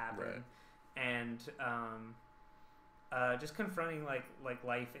see happen, and just confronting like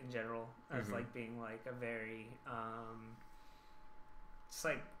life in general as like being like a very just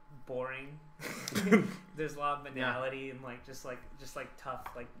like boring. There's a lot of banality and like just tough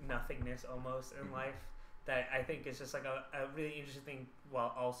like nothingness almost in life that I think is just like a really interesting thing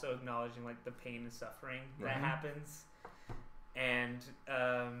while also acknowledging like the pain and suffering that happens, and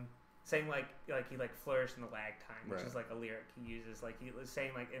saying like he like flourished in the lag time, which is like a lyric he uses, like he was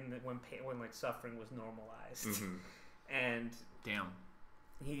saying like in the when like suffering was normalized, and Damn.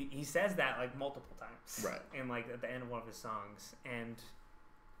 he says that like multiple times, Right. and like at the end of one of his songs, and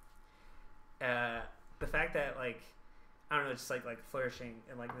the fact that like I don't know, just like flourishing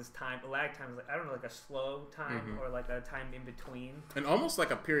and like this time, a lag time is like I don't know, like a slow time or like a time in between. And almost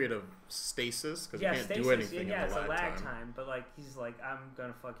like a period of stasis because you can't stasis, do anything yeah, in it's the a lag lag time. but like he's like I'm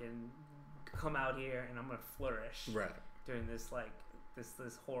gonna fucking come out here and I'm gonna flourish Right. during this like this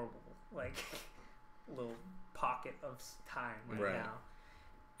horrible like little pocket of time right now.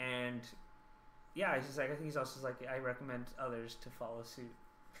 And yeah, it's just like I think he's also just like I recommend others to follow suit.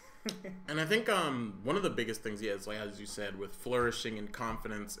 And I think one of the biggest things, is like as you said, with flourishing and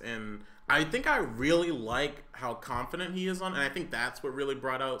confidence, and I think I really like how confident he is on, and I think that's what really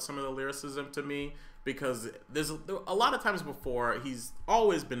brought out some of the lyricism to me, because there's a lot of times before he's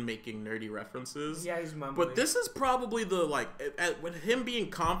always been making nerdy references. Yeah, he's mumbling. But this is probably the, like, with him being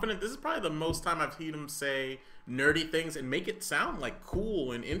confident, this is probably the most time I've heard him say nerdy things and make it sound, like,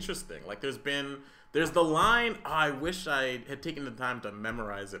 cool and interesting. Like, there's the line, I wish I had taken the time to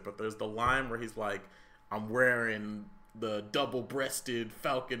memorize it, but there's the line where he's like, I'm wearing the double-breasted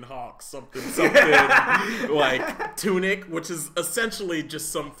Falcon Hawk something like tunic, which is essentially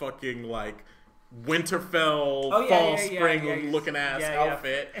just some fucking, like, Winterfell fall spring looking ass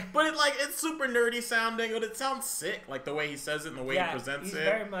outfit. But it's super nerdy sounding, but it sounds sick, like the way he says it and the way he presents he's it.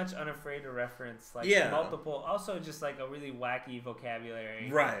 very much unafraid to reference multiple, also just like a really wacky vocabulary.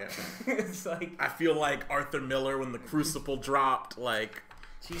 Right. It's like, I feel like Arthur Miller when the Crucible dropped, like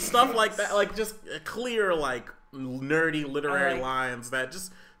stuff like that, like just clear, like nerdy literary lines that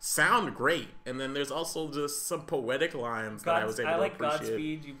just sound great. And then there's also just some poetic lines that I was able to appreciate.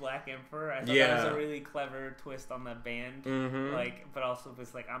 Godspeed You Black Emperor. I thought that was a really clever twist on the band. Mm-hmm. Like, but also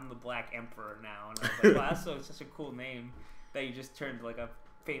it's like, I'm the Black Emperor now, and I was like, wow, that's such a cool name that you just turned like a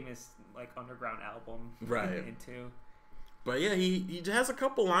famous like underground album into. But yeah, he has a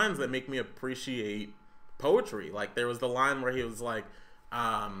couple lines that make me appreciate poetry. Like there was the line where he was like,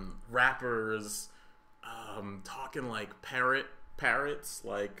 rappers talking like parrots,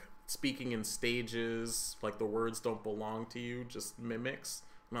 like speaking in stages, like the words don't belong to you, just mimics.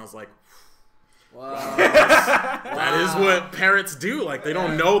 And I was like, wow. That is what parrots do. Like they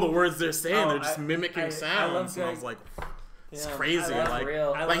don't know the words they're saying, they're just mimicking sounds. And I was like, it's crazy.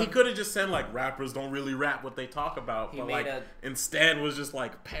 Like he could have just said like rappers don't really rap what they talk about, but like instead was just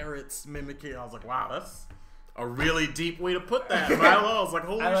like parrots mimicking. I was like, wow, that's a really deep way to put that. But I was like,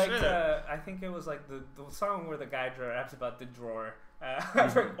 holy shit. I think it was like the song where the guy raps about the drawer.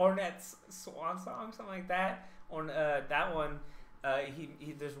 Ornette's Swan Song, something like that. On that one,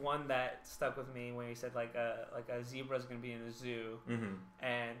 he there's one that stuck with me when he said like a zebra's gonna be in a zoo,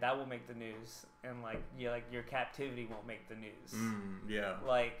 and that will make the news, and like your captivity won't make the news.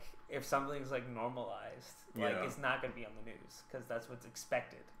 Like if something's like normalized, like it's not gonna be on the news because that's what's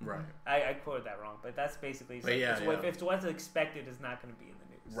expected. Right. I quoted that wrong, but that's basically if what's expected is not gonna be in the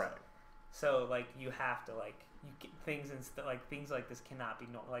news. Right. So like you have to like things like this cannot be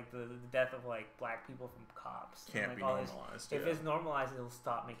like the death of like black people from cops can't be normalized. If it's normalized, it'll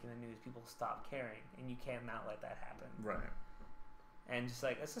stop making the news. People stop caring, and you cannot let that happen. Right. And just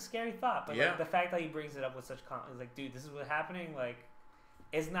like it's a scary thought, but like the fact that he brings it up with such is like, dude, this is what's happening. Like,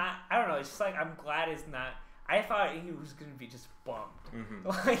 it's not. I don't know. It's just like I'm glad it's not. I thought he was gonna be just bummed,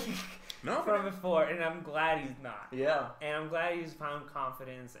 like from before, and I'm glad he's not. Yeah. And I'm glad he's found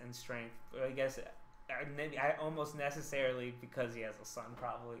confidence and strength. I guess. I almost necessarily because he has a son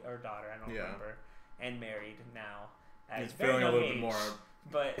probably or daughter, I don't remember, and married now. He's feeling a little bit more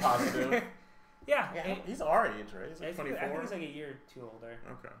positive. Yeah, he's our age, right? He's like 24. I think he's like a year or two older.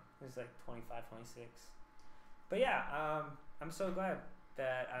 Okay. He's like 25, 26. But yeah, I'm so glad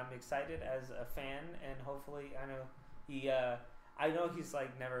that I'm excited as a fan, and hopefully I know he's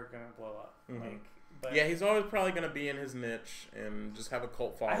like never gonna blow up. Like. But yeah, he's always probably going to be in his niche and just have a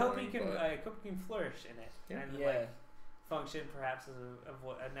cult following. I hope he can flourish in it and like function perhaps as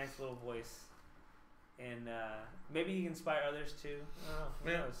a nice little voice, and maybe he can inspire others too.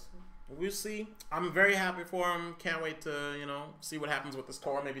 Who knows? We'll see. I'm very happy for him. Can't wait to see what happens with this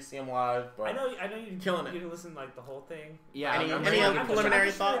tour. Maybe see him live. But I know you killing it. You didn't listen like the whole thing. Yeah. Any other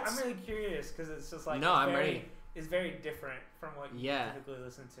preliminary thoughts? I'm really curious because it's just like I'm ready. It's very different from what you typically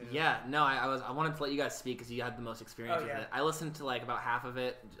listen to. Yeah, no, I wanted to let you guys speak because you had the most experience with it. I listened to like about half of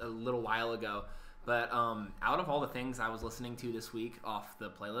it a little while ago, but out of all the things I was listening to this week off the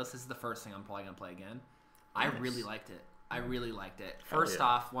playlist, this is the first thing I'm probably gonna play again. Nice. I really liked it. First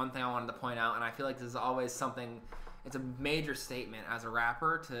off, one thing I wanted to point out, and I feel like this is always something. It's a major statement as a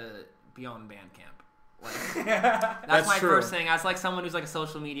rapper to be on Bandcamp. Like that's my first thing. As like someone who's like a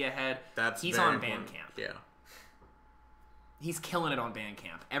social media head, he's on Bandcamp. Yeah. He's killing it on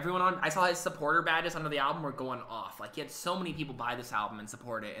Bandcamp. I saw his supporter badges under the album were going off. Like, he had so many people buy this album and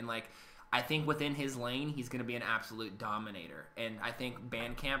support it. And, like, I think within his lane, he's going to be an absolute dominator. And I think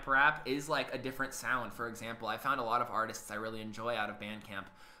Bandcamp rap is, like, a different sound. For example, I found a lot of artists I really enjoy out of Bandcamp,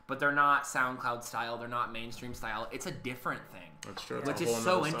 but they're not SoundCloud style. They're not mainstream style. It's a different thing. That's true. Which is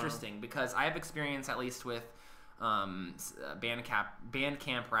so interesting because I have experience, at least with Bandcamp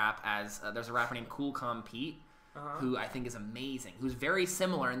rap, as there's a rapper named Cool Calm Pete, who I think is amazing, who's very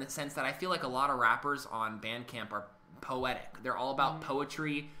similar in the sense that I feel like a lot of rappers on Bandcamp are poetic. They're all about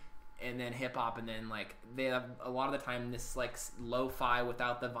poetry and then hip hop, and then like they have a lot of the time this like lo-fi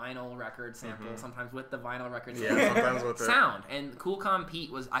without the vinyl record sample, sometimes with the vinyl record sample. Yeah, sometimes with it. Sound. And Cool Calm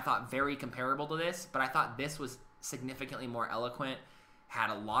Pete was, I thought, very comparable to this, but I thought this was significantly more eloquent, had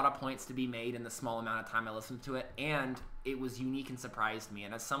a lot of points to be made in the small amount of time I listened to it, and it was unique and surprised me.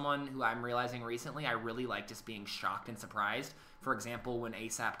 And as someone who I'm realizing recently, I really like just being shocked and surprised. For example, when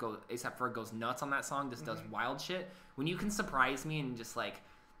A$AP Ferg goes nuts on that song, just does wild shit. When you can surprise me and just like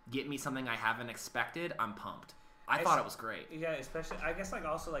get me something I haven't expected, I'm pumped. I thought it was great. Yeah, especially I guess like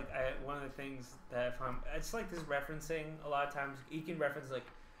also like one of the things that it's like this referencing a lot of times you can reference like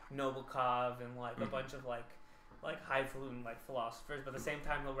Nabokov and like a bunch of like highfalutin like philosophers, but at the same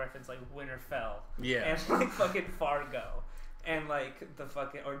time they'll reference like Winterfell, Yeah. and like fucking Fargo, and like the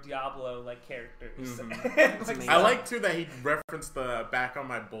fucking or Diablo like characters. amazing. I like too that he referenced the back on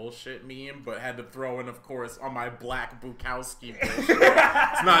my bullshit meme, but had to throw in, of course, on my Black Bukowski bullshit.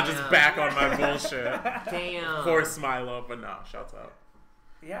 It's not just back on my bullshit. Damn. Poor Smilo, but no, shouts out.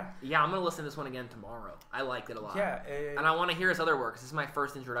 Yeah, Yeah, I'm gonna listen to this one again tomorrow. I liked it a lot. yeah, And I want to hear his other work. 'Cause this is my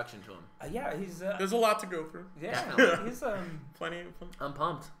first introduction to him. yeah. He's There's a lot to go through. yeah, Definitely. he's Plenty. I'm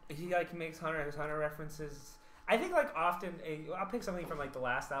pumped. he like makes Hunter references. I think like often I'll pick something from like the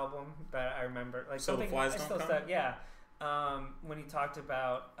last album that I remember, like So the something Flies I Don't still Come? stuck. Yeah, when he talked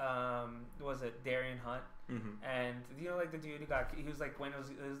about was it Darian Hunt, and you know like the dude who got he was like when it was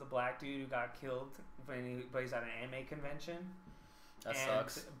the black dude who got killed but he's at an anime convention. That And-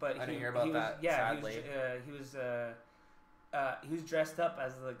 sucks. But I didn't hear about was, that, Yeah, sadly. he was dressed up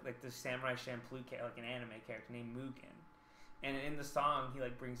as like the Samurai Champloo like an anime character named Mugen, and in the song he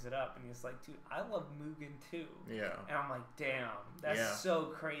like brings it up and he's like, dude, I love Mugen too. Yeah. And I'm like, damn, that's Yeah. so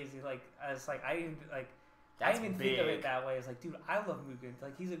crazy. Like I was like, I didn't That's think of it big. that way. It's like, dude, I love Mugen.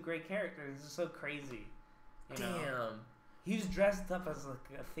 Like he's a great character. He's just so crazy. You know? Damn. He's dressed up as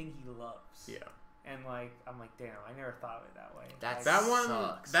like a thing he loves. Yeah. And like I'm like, damn, I never thought of it that way. That's-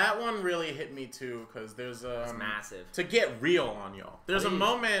 Like, That one really hit me too, because there's It's massive. to get real on y'all. There's a Please.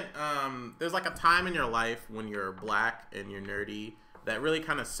 moment, there's like a time in your life when you're black and you're nerdy that really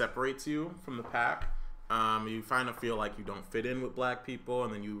kind of separates you from the pack. You kind of feel like you don't fit in with black people,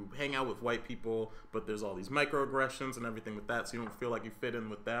 and then you hang out with white people, but there's all these microaggressions and everything with that, so you don't feel like you fit in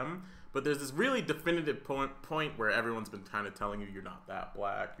with them. But there's this really definitive point where everyone's been kind of telling you you're not that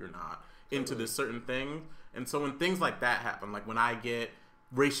black, you're not into this certain thing. And so when things like that happen, like when I get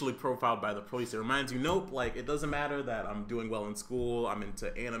racially profiled by the police, it reminds you, nope, like it doesn't matter that I'm doing well in school, I'm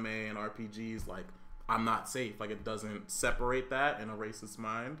into anime and RPGs, like I'm not safe. Like it doesn't separate that in a racist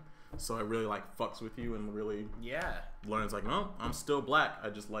mind. So it really like fucks with you and really Yeah. learns like, no, I'm still black. I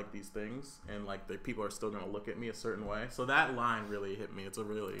just like these things, and like the people are still gonna look at me a certain way. So that line really hit me. It's a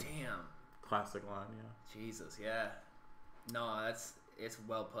really Damn. classic line. Yeah. Jesus. Yeah. No, it's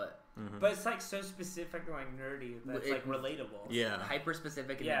well put. But it's like so specific and like nerdy that it's like relatable. Yeah. Hyper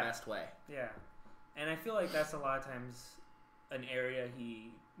specific in Yeah. the best way. Yeah. And I feel like that's a lot of times an area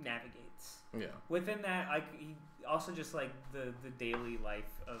he navigates. Yeah. Within that, like he also just like the daily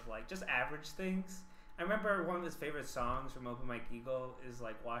life of like just average things. I remember one of his favorite songs from Open Mike Eagle is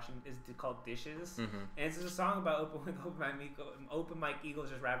like called Dishes, and it's a song about Open Mike Eagle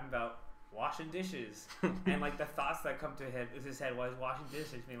just rapping about washing dishes and like the thoughts that come to his head while he's washing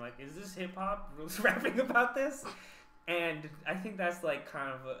dishes, being like, is this hip hop rapping about this? And I think that's like kind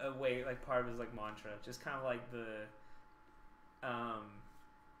of a way, like part of his like mantra, just kind of like the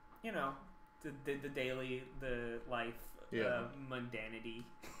you know, the daily, the life, Yeah. mundanity,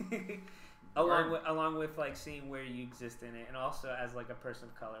 along with like seeing where you exist in it, and also as like a person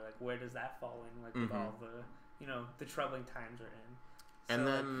of color, like where does that fall in, like with all the the troubling times we're in. And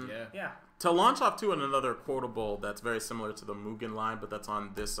So, then yeah, to launch off to another quotable that's very similar to the Mugen line, but that's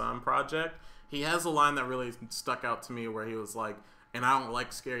on this project. He has a line that really stuck out to me where he was like, "And I don't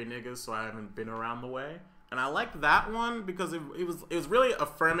like scary niggas, so I haven't been around the way." And I liked that one because it was really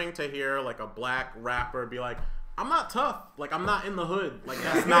affirming to hear like a black rapper be like, I'm not tough. Like I'm not in the hood. Like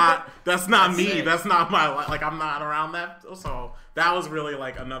that's not me. sick. That's not my life. Like I'm not around that. So that was really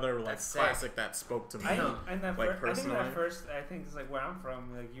like another like That's sick. classic that spoke to me. I think that like, personally. I think it's like where I'm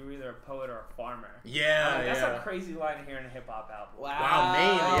from. Like you're either a poet or a farmer. Yeah, Like, that's yeah. a crazy line to hear in a hip hop album. Wow,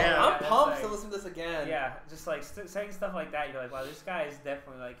 man, yeah. I'm That's pumped like- to listen to this again. Yeah, just like saying stuff like that, you're like, wow, this guy is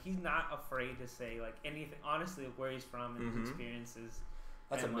definitely like he's not afraid to say like anything. Honestly, where he's from and his experiences.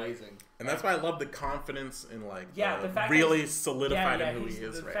 That's and, like, amazing. And that's why I love the confidence in like the fact that really he's- solidified in who he's- he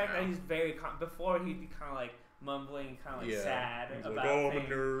is the right fact now. that he's very before he'd be kind of like mumbling, kind of like sad He's about like, oh, I'm a things.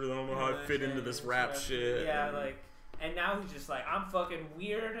 nerd. I don't know how I fit into this rap shit. Yeah, And- like, and now he's just like, I'm fucking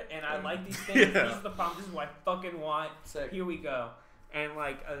weird, and I like these things. Yeah. These are the problems. This is what I fucking want. Sick. Here we go. and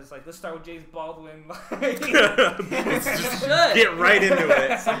like I was like, let's start with James Baldwin. Let's just Should. get right into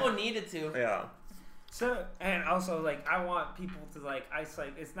it. Someone needed to. Yeah. So, and also like I want people to like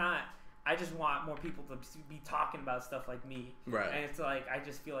it's not. I just want more people to be talking about stuff like me. Right. And it's like I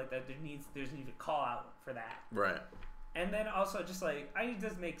just feel like that there's need a call out for that. Right. And then also just like it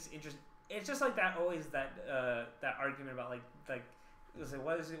just makes interest. It's just like that always that argument about like it's like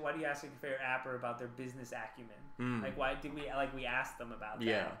why do you ask your favorite rapper about their business acumen? Like why did we asked them about that?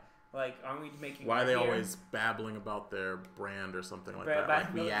 Yeah. Like aren't we making Why are they money here? always babbling about their brand or something like But- that?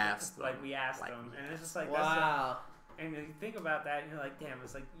 but Like we asked them. Like we asked them, and it's just like Wow. and you think about that, and you're like, damn,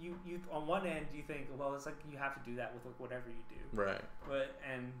 it's like you on one end you think, well, it's like you have to do that with whatever you do, Right. but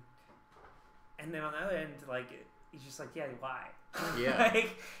and then on the other end, like he's just like, yeah, why? Yeah.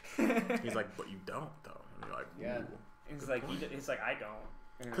 like, He's like, but you don't though. And you're like, Yeah. ooh. it's like it's like I don't.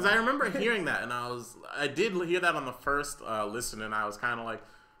 Because I remember hearing that, and I did hear that on the first listen, and I was kind of like,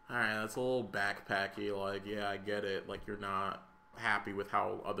 all right, that's a little backpacky. Like, yeah, I get it. Like, you're not happy with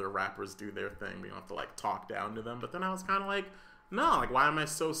how other rappers do their thing. You don't have to like talk down to them. But then I was kind of like, no, like, why am I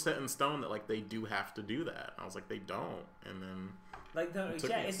so set in stone that like they do have to do that? I was like, they don't, and then Like no, took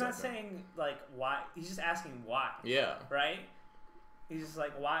yeah, me a it's not second. saying like why. He's just asking why. yeah, Right. He's just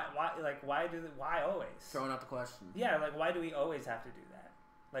like why why always? Throwing out the question. Yeah, like why do we always have to do that?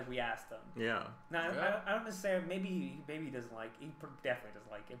 Like we asked them. yeah, Now, Yeah. I don't necessarily. Maybe he doesn't like. Definitely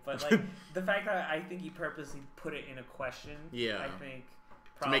doesn't like it. But like the fact that I think he purposely put it in a question. Yeah. I think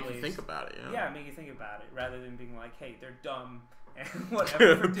to probably make you think about it. Yeah, make you think about it rather than being like, hey, they're dumb and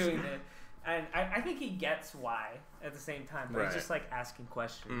whatever for doing it. And I think he gets why at the same time, but Right. he's just like asking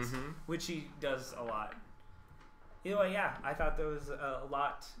questions, Mhm. which he does a lot. You know, yeah, I thought there was a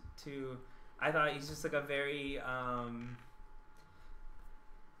lot to. I thought he's just like a very.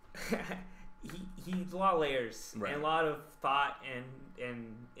 He's a lot of layers Right. and a lot of thought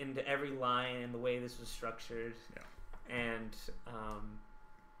and into every line and the way this was structured. Yeah. And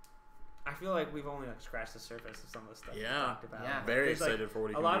I feel like we've only like scratched the surface of some of the stuff we Yeah. talked about. Yeah. Very There's, like, excited for what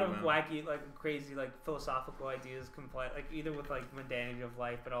he a can lot do, of man. wacky, like crazy, like philosophical ideas, like either with like mundanity of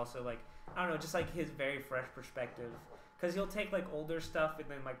life, but also like I don't know, just like his very fresh perspective. Because he'll take like older stuff and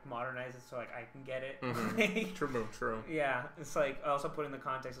then like modernize it so like I can get it. Mhm. True. Yeah, it's like also put in the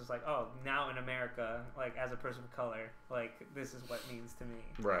context. It's like, oh, now in America, like as a person of color, like this is what it means to me,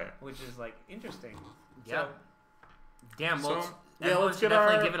 Right. which is like interesting. Yeah. So, Damn. Well, So, everyone let's should get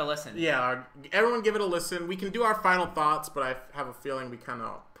definitely our- give it a listen. Yeah, everyone give it a listen. We can do our final thoughts, but I have a feeling we kind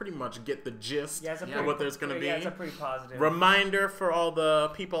of pretty much get the gist yeah, it's a Yeah. pretty, of what there's going to be. Yeah, it's a pretty positive. Reminder for all the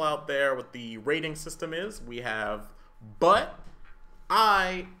people out there what the rating system is. We have But,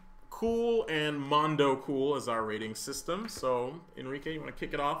 I, Cool, and Mondo Cool as our rating system. So, Enrique, you want to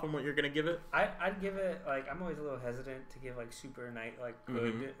kick it off on what you're going to give it? I'd give it like I'm always a little hesitant to give like super like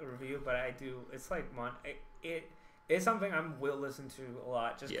good review, but I do. It's like it's something I will listen to a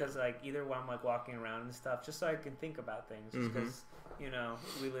lot just Yeah. because like either when I'm like walking around and stuff, just so I can think about things, just because you know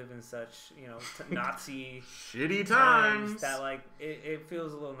we live in such Nazi Shitty times. that like it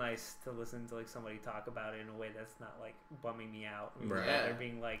feels a little nice to listen to like somebody talk about it in a way that's not like bumming me out, Right. They're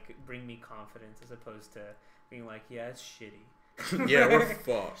being like bring me confidence as opposed to being like yeah it's shitty. Yeah, we're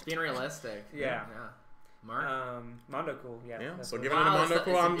fucked. Being realistic. Yeah. Mark. Mondo Cool, yeah. Yeah, that's so what- give it a Mondo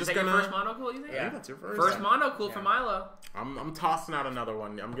Cool. I'm is just that going your to... first Mondo Cool, you think? Yeah. that's your first. First Mondo Cool Yeah. for Milo. I'm tossing out another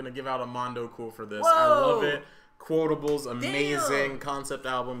one. I'm gonna give out a Mondo Cool for this. Whoa! I love it. Quotables, amazing Damn. concept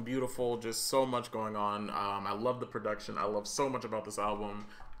album, beautiful, just so much going on. I love the production. I love so much about this album.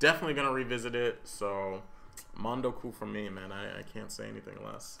 Definitely gonna revisit it. So Mondo Cool for me, man. I can't say anything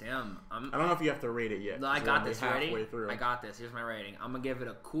less. Damn. I don't know if you have to rate it yet. No, I 'cause we're got only this. You ready? halfway through. I got this. Here's my rating. I'm gonna give it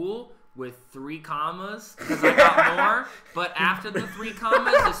a cool with 3 commas because I got more. But after the 3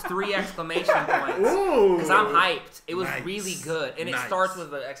 commas, it's 3 exclamation points. Ooh, Because I'm hyped. It was Nice. really good, and it Nice. starts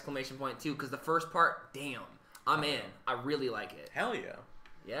with an exclamation point too. Because the first part, damn, I'm in. I really like it. Hell yeah.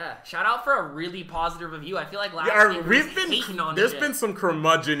 Yeah. Shout out for a really positive review. I feel like last Yeah, week we've was been hating on there's shit. been some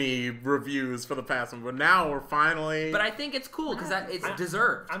curmudgeon-y reviews for the past one, but now we're finally. But I think it's cool because it's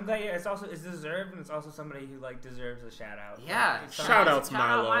deserved. I'm glad it's deserved, and it's also somebody who like deserves a shout out. Yeah. It's Shout out to Shout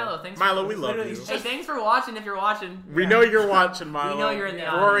out Milo. Milo. Thanks Milo, for- we love literally you. just- Hey, thanks for watching. If you're watching, We know you're watching, Milo. know you're in the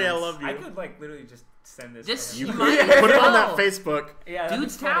Rory, I audience. love you. I could like literally just send this. Just- to You him. might could as put it on well. that Facebook. Yeah, that'd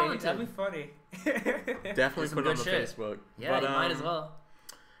Dude's be funny. talented. That'd be funny. Definitely some put it on good the shit. Facebook. yeah, But, you might as well.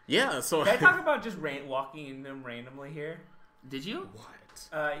 Yeah, so. Can I talk about just walking in them randomly here? Did you?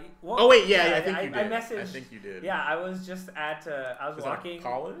 What? Well, Oh wait, yeah, I think you did. I messaged. I think you did. Yeah, I was just at. I was Was that walking.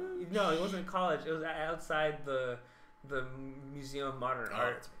 college? No, it wasn't college. It was outside the Museum of Modern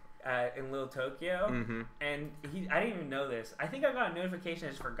Art. in Little Tokyo, and I didn't even know this. I think I got a notification,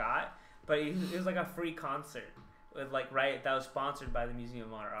 I just forgot, but it was like a free concert with that was sponsored by the Museum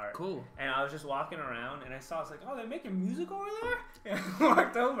of Modern Art. Cool. And I was just walking around, and I saw, it's like, oh, they're making music over there? And I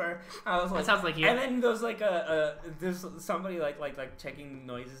walked over. I was like, That sounds like you. And then there was there's somebody like checking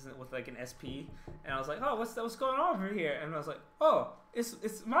noises with like an SP, and I was like, oh, what's going on over here? And I was like, oh,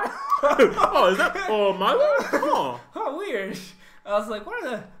 it's my. Oh, is that Milo? Oh. Oh, weird. I was like, what are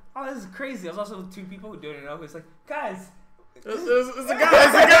the? Oh, this is crazy. I was also with two people who didn't know. It's like, guys. It's a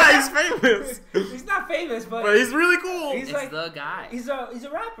guy. He's famous. He's not famous, but he's really cool. He's It's the guy. He's a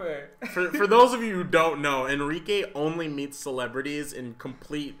rapper. For those of you who don't know, Enrique only meets celebrities in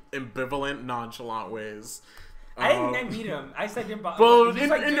complete ambivalent, nonchalant ways. I didn't meet him. I said him. Well, doing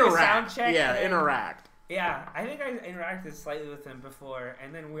a interact. sound check. Yeah, and then- interact. Yeah, I think I interacted slightly with him before,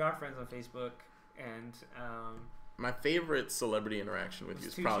 and then we are friends on Facebook. And My favorite celebrity interaction with you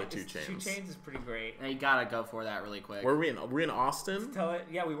is probably 2 Chainz. 2 Chainz is pretty great. Now you gotta go for that really quick. Were we in Austin? Tell it.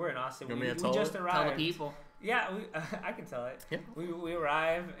 Yeah, we were in Austin. You We want me to tell just it? arrived. Tell the people. Yeah, I can tell it. Yeah. We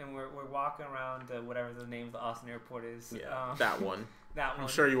arrive and we're walking around whatever the name of the Austin airport is. Yeah, that one. That one.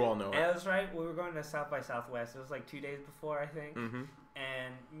 I'm sure you all know And it. it was right. We were going to South by Southwest. It was like 2 days before, I think. Mm-hmm.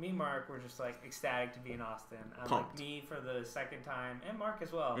 And me and Mark were just like ecstatic to be in Austin. Pumped. Like me for the second time, and Mark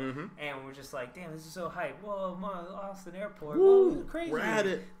as well. Mm-hmm. And we're just like, damn, this is so hype. Whoa, Austin Airport. Woo, Whoa, this is crazy. we're at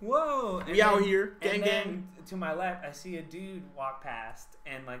it. Whoa. And We out then- here. Gang, and gang. then to my left, I see a dude walk past,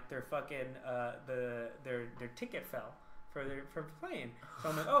 and like their fucking their ticket fell for playing. So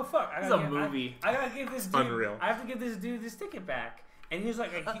I'm like, oh fuck, This is a movie. I gotta give this dude. Unreal. I have to give this dude this ticket back. And he was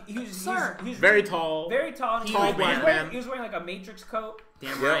like, he was Sir. he was Very tall. very tall. And Tall he black wearing, man. He was wearing like a Matrix coat.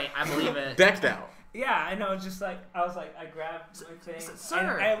 Damn Yep. right, I believe it. Decked out. Yeah, I know. It's just like I grabbed my thing. Sir.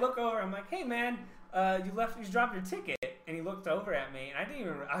 And I look over. I'm like, hey man, you dropped your ticket. And he looked over at me, and I didn't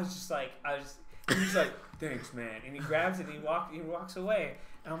even. I was just like, he's like, thanks man. And he grabs it and he walks away.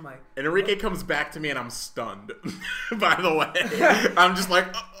 And I'm like, And Enrique comes back to me, and I'm stunned. By the way, I'm just like,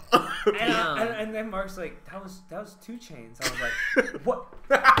 and then Mark's like, that was 2 Chainz. I was like, what?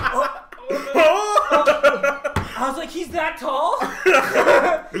 I was like, he's that tall?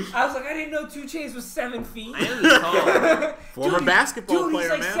 I was like, I didn't know 2 Chainz was 7 feet. I knew he was tall. Former Dude, basketball dude, player,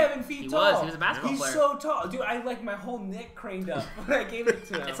 he's like man. 7 feet He tall. was. He was a basketball he's player. so tall. Dude, I like my whole neck craned up when I gave it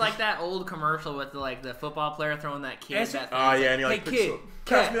to him. It's like that old commercial with the football player throwing that kid. Yes, That Oh yeah, and you're like, hey kid,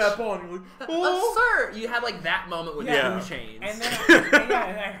 pass me catch. that ball, and you're like, oh. Sir, you had like that moment with Yeah. 2 Chainz. And then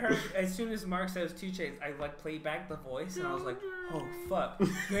and I heard as soon as Mark says 2 Chainz, I like played back the voice and I was like, oh fuck,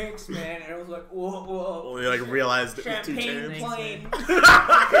 thanks man. And I was like, whoa. Well, you like realized it was 2 Champagne Chainz. plane.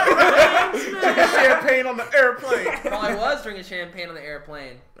 Champagne on the airplane. Probably was drinking champagne on the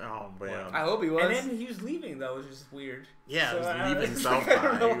airplane. Oh man. I hope he was. And then he was leaving though, which is weird. Yeah, So, it was I leaving don't South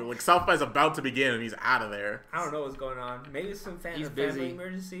know. by. Like South by's about to begin, and he's out of there. I don't know what's going on. Maybe it's some He's family busy.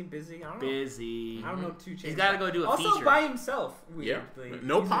 emergency. Busy. I don't know. Busy. I don't know 2 Chainz. He's got to go do a also feature. by himself. Yeah. Weirdly.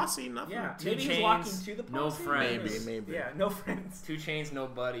 No He's- posse, nothing. Yeah. 2 Maybe he's Chainz, walking to the no posse. friends. Maybe. Yeah. No friends. 2 Chainz, no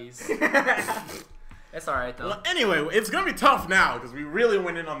buddies. That's all right though. Well, anyway, it's gonna be tough now because we really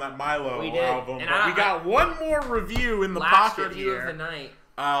went in on that Milo We did. album, And but we got one more review in the Last pocket review here. of the night.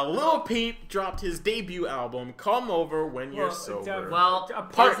 Lil Peep dropped his debut album, "Come Over When You're Well, Sober." Well,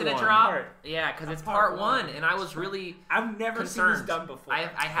 Part is it a one. drop? Part. Yeah, because it's Part part one, one. and I was really I've never concerned. seen this done before. I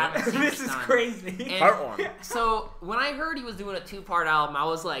haven't seen This this is done. crazy. And Part one. So when I heard he was doing a 2-part album, I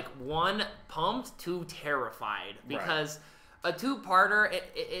was like, 1, pumped, 2, terrified, because a 2-parter.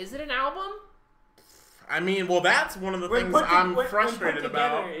 Is it an album? I mean, well, that's one of the things I'm frustrated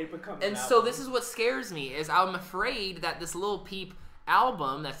about. And so this is what scares me is I'm afraid that this Lil Peep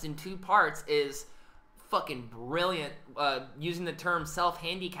album that's in 2 parts is fucking brilliant, using the term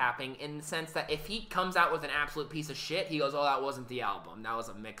self-handicapping in the sense that if he comes out with an absolute piece of shit, he goes, oh, that wasn't the album. That was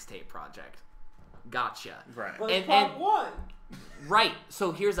a mixtape project. Gotcha. Right. Well, and- part and- one. Right.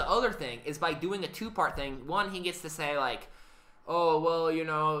 So here's the other thing is by doing a 2-part thing, one, he gets to say like, oh, well, you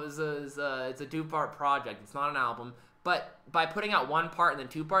know, it's a 2-part project. It's not an album. But by putting out 1 part and then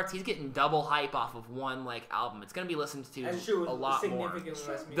 2 parts, he's getting double hype off of one like album. It's gonna be listened to That's true. a lot more.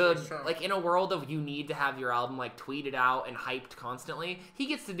 Significantly less music. The like in a world of you need to have your album like tweeted out and hyped constantly, he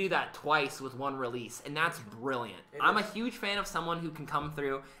gets to do that twice with 1 release, and that's brilliant. I'm a huge fan of someone who can come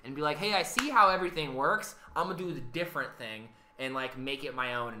through and be like, hey, I see how everything works. I'm gonna do the different thing and like make it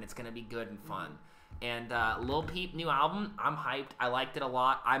my own, and it's gonna be good and fun. And Lil Peep new album, I'm hyped. I liked it a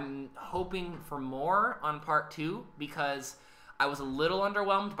lot. I'm hoping for more on part 2 because I was a little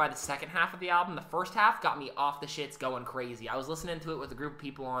underwhelmed by the second half of the album. The first half got me off the shits going crazy. I was listening to it with a group of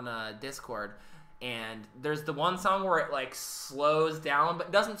people on Discord, And there's the one song where it like slows down,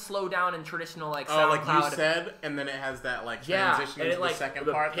 but doesn't slow down in traditional like Oh, like SoundCloud. you said, and then it has that like Yeah, transition and into it like the second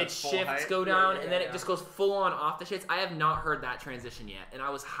the part. pitch that's full shifts height. go down, Yeah, and then yeah. it just goes full on off the shits. I have not heard that transition yet, and I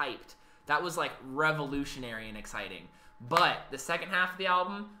was hyped. That was like revolutionary and exciting. But the second half of the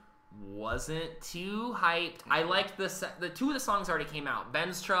album wasn't too hyped. I liked the two of the songs already came out.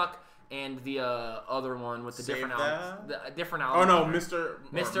 Ben's Truck and the other one with the Save different That? album. The different Oh album. no,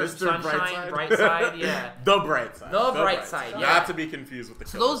 Mr. Sunshine, Brightside, yeah. The Bright Side. The Bright Side, yeah. Not to be confused with the.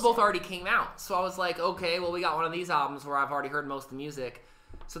 So Killer those both Song. already came out. So I was like, okay, well, we got one of these albums where I've already heard most of the music.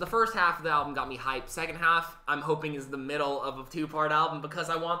 So the first half of the album got me hyped. Second half, I'm hoping is the middle of a 2-part album because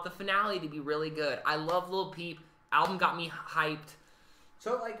I want the finale to be really good. I love Lil Peep. Album got me hyped.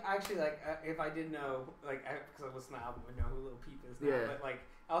 So, like, actually, like, if I didn't know, like, because I listened to the album, I know who Lil Peep is now. Yeah. But, like,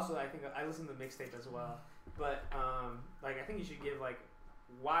 also, I think I listened to the mixtape as well. But, like, I think you should give, like,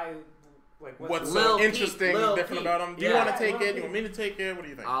 why, like, What's Lil so Peep, interesting, Lil different Peep. about him? Do you Yeah. want to take Lil it? You Peep. want me to take it? What do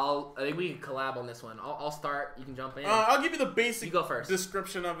you think? I think we can collab on this one. I'll start. You can jump in. I'll give you the basic You go first.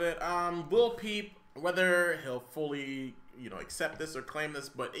 description of it. Lil Peep, whether he'll fully, accept this or claim this,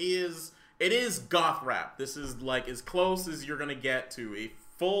 but it is goth rap. This is like as close as you're gonna get to a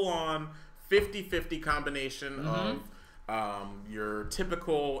full-on 50-50 combination of your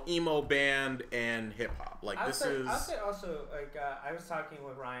typical emo band and hip hop. Like I'll this say, is. I'll say also, like, I was talking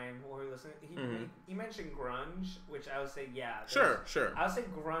with Ryan while we were listening. He mentioned grunge, which I would say, yeah. Sure. I would say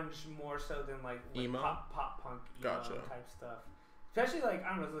grunge more so than, like Emo? pop punk emo Gotcha. type stuff. Especially, like, I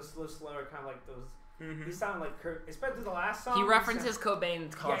don't know, those little slower, kind of like those. He sounded like Kurt, especially the last song. He references Cobain Yeah,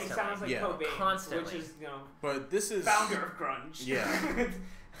 constantly. he sounds like Yeah. Cobain, Constantly. which is, But this is founder of grunge. Yeah.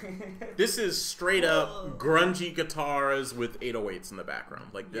 This is straight up grungy guitars with 808s in the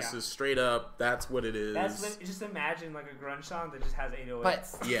background. Like this Yeah. is straight up. That's what it is. Just imagine like a grunge song that just has 808s.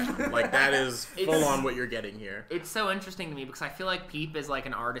 But Yeah, like that is full on what you're getting here. it's so interesting to me because I feel like Peep is like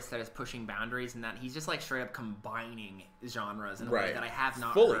an artist that is pushing boundaries and that he's just like straight up combining genres in a way Right. that I have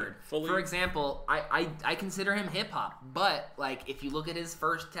not Fully. heard. Fully. For example, I consider him hip hop, but like if you look at his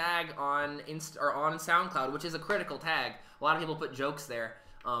first tag on or on SoundCloud, which is a critical tag, a lot of people put jokes there.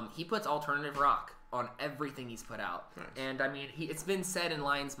 He puts alternative rock on everything he's put out. Nice. And I mean, it's been said in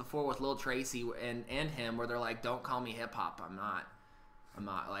lines before with Lil Tracy and him where they're like, "Don't call me hip hop. I'm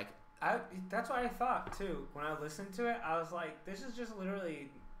not like." That's what I thought too. When I listened to it, I was like, "This is just literally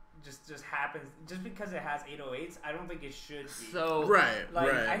just happens just because it has 808s. I don't think it should be." So Right,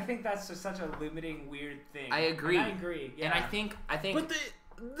 like, right. I think that's just such a limiting, weird thing. I agree. And I agree. Yeah. And I think But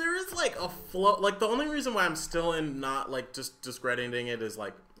there is like a flow. Like the only reason why I'm still in not like just discrediting it is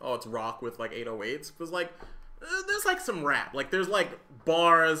like, oh, it's rock with like 808s. Because like there's like some rap. Like there's like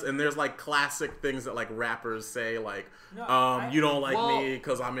bars and there's like classic things that like rappers say like, No, you don't like well- me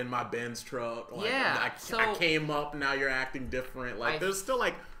because I'm in my Benz truck. Like, Yeah, I so- came up. Now you're acting different. Like I- there's still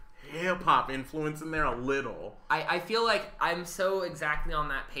like hip hop influence in there a little. I feel like I'm so exactly on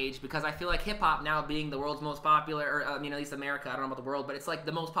that page because I feel like hip hop now being the world's most popular, or I mean at least America, I don't know about the world, but it's like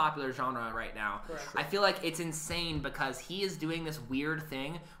the most popular genre right now. Correct. I feel like it's insane because he is doing this weird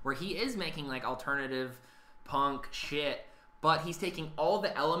thing where he is making like alternative punk shit, but he's taking all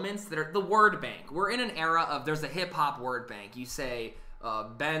the elements that are the word bank. We're in an era of there's a hip hop word bank. You say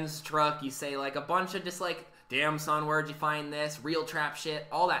Ben's truck, you say like a bunch of just like, damn son, where'd you find this? Real trap shit,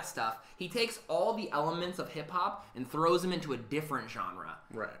 all that stuff. He takes all the elements of hip hop and throws them into a different genre.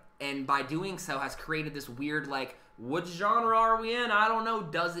 Right. And by doing so has created this weird like, which genre are we in? I don't know.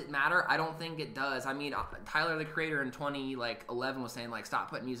 Does it matter? I don't think it does. I mean, Tyler the Creator in 2011 was saying like, stop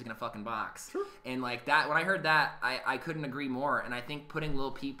putting music in a fucking box. Sure. And like that, when I heard that, I couldn't agree more. And I think putting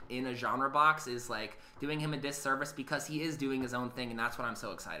Lil Peep in a genre box is like doing him a disservice because he is doing his own thing, and that's what I'm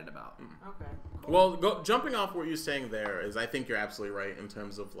so excited about. Okay. Well, jumping off what you're saying there is I think you're absolutely right in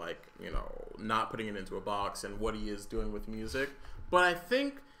terms of like, not putting it into a box and what he is doing with music. But I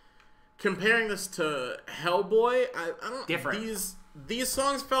think comparing this to Hellboy, I don't Different. These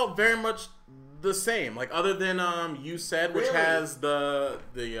songs felt very much the same. Like other than You Said, which Really? has the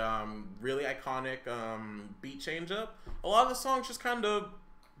really iconic beat change up. A lot of the songs just kind of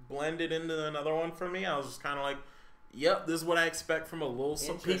blended into another one for me. I was just kind of like, yep, this is what I expect from a Lil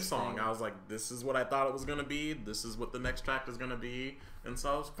Peep song. I was like, this is what I thought it was going to be. This is what the next track is going to be. And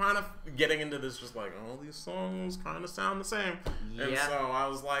so I was kind of getting into this just like, oh, these songs kind of sound the same. And Yeah. so I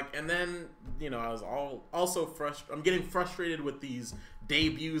was like, and then, I was also frustrated. I'm getting frustrated with these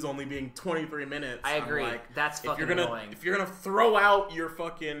debuts only being 23 minutes. I agree. I'm like, That's fucking annoying. If you're going to throw out your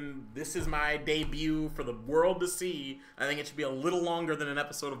fucking, this is my debut for the world to see, I think it should be a little longer than an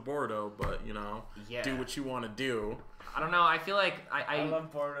episode of Bordeaux, but, Yeah. do what you want to do. I don't know. I feel like I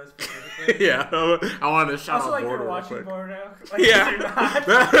love Boruto specifically. Yeah, I wanted to shout Also, out like Boruto you're real watching quick. Boruto. Like, Yeah. you're not.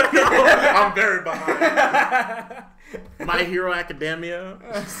 No, I'm very behind. My Hero Academia.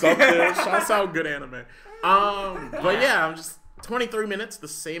 Something. Shouts out good anime. But yeah, I'm just 23 minutes, the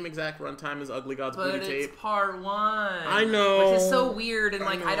same exact runtime as Ugly God's but Booty it's Tape. part 1. I know. Which is so weird, and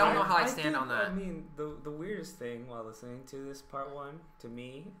like I don't know how I stand think, on that. I mean, the weirdest thing while listening to this part 1 to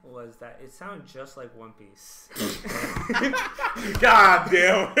me was that it sounded just like One Piece. God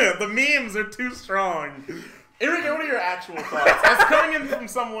damn it. The memes are too strong. Enrique, what are your actual thoughts? As coming in from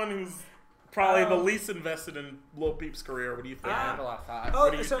someone who's probably the least invested in Lil Peep's career, what do you think? I have a lot of thoughts.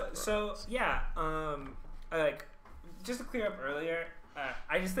 What do Oh, you think, so yeah. Like just to clear up earlier,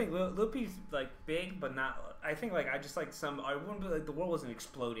 I just think Lil Peep's like big, but not. I think like I just like some. I wouldn't be like the world wasn't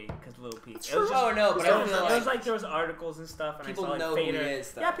exploding because Lil Peep. It was just, Oh no, but I feel it was like like there was articles and stuff, and people I saw, like, know Fader. who he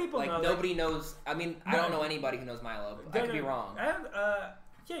is. Though. Yeah, people like, know. Nobody knows. I mean, I No. don't know anybody who knows Milo. I could be wrong.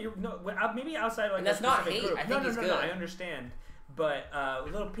 Yeah, you're no. Maybe outside like And that's a not specific hate. group. I think no, he's no, good. No, I understand, but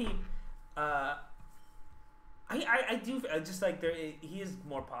Lil Peep, I do just like he is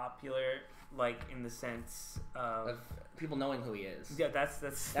more popular, like in the sense Of people knowing who he is. yeah, that's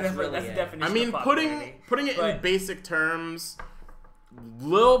really the it. definition. I mean, of popularity. putting it in But- basic terms,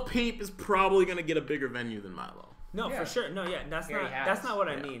 Lil Peep is probably going to get a bigger venue than Milo. No, Yeah. for sure. No, yeah, that's Here he not has. that's not what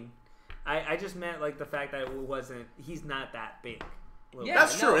I Yeah. mean. I just meant like the fact that it wasn't. He's not that big. Lil Yeah, Peep.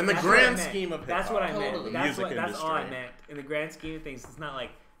 That's true. In the That's what I grand meant. scheme of That's what I hip-hop, meant. the That's music what. That's all I industry. meant. In the grand scheme of things, it's not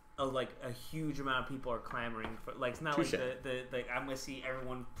like a huge amount of people are clamoring for. Like it's not Touche. like the like I'm gonna see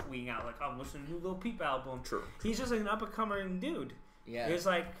everyone tweeting out like I'm listening to new Lil Peep album. True. He's just like an up and coming dude. Yeah. He's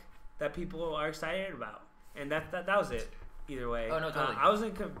like that people are excited about, and that was it. Either way. Oh, no, totally. I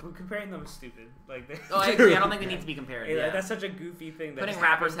wasn't comparing them stupid. Like they, Oh, I agree. I don't think they need to be compared. Yeah, Yeah. that's such a goofy thing. That Putting just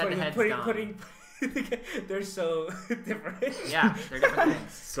rappers happens. head to Putting- head's putting- they're so different. Yeah, they're different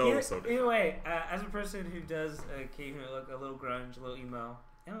things. So different. Either way, as a person who does occasionally look a little grunge, a little emo,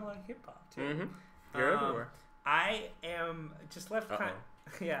 and I like hip hop too. Mm-hmm. You're everywhere. I am just left kind.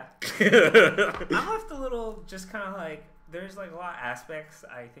 Yeah, Uh-oh. I'm left a little just kind of like. There's like a lot of aspects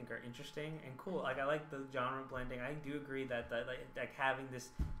I think are interesting and cool. Like I like the genre blending. I do agree that like having this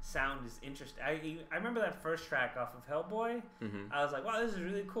sound is interesting. I remember that first track off of Hellboy. I was like, wow, this is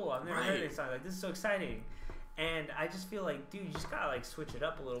really cool. I've never heard this song. Like this is so exciting. And I just feel like, dude, you just gotta like switch it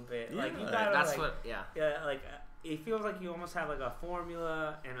up a little bit. Like you Yeah, gotta That's like, what. Yeah. yeah, like it feels like you almost have like a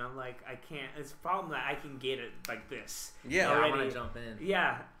formula, and I'm like, I can't. It's a problem that I can get it like this. Yeah. I already. want to jump in.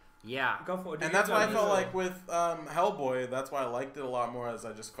 Yeah, Yeah. go for it. Dude. And that's why I Go. felt like with Hellboy, that's why I liked it a lot more, as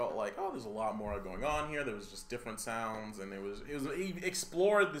I just felt like, oh, there's a lot more going on here. There was just different sounds, and he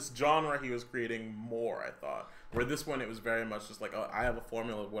explored this genre he was creating more, I thought. Where this one, it was very much just like, oh, I have a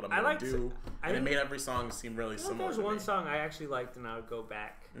formula of what I'm going to do. And it made every song seem really There similar was to one me. song I actually liked, and I would go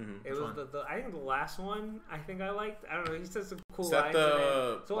back. Mhm. It Which was the I think the last one. I think I liked. I don't know. He said some cool Is that lines in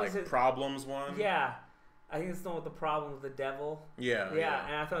the it. So what is like it? Problems one? Yeah, I think it's the one with the problem with the devil. Yeah. Yeah,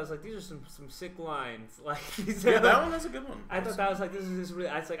 and I thought it was like these are some sick lines. Like these Yeah, are, that one was a good one. I thought that was like this is just really.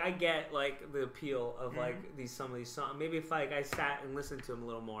 It's like I get like the appeal of like some of these songs. Maybe if like I sat and listened to him a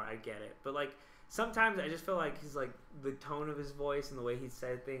little more, I get it. But like sometimes I just feel like he's like the tone of his voice and the way he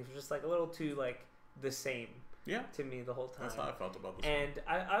said things was just like a little too like the same Yeah. to me the whole time. That's how I felt about this And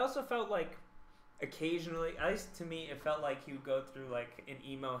I also felt like occasionally, at least to me, it felt like he would go through like an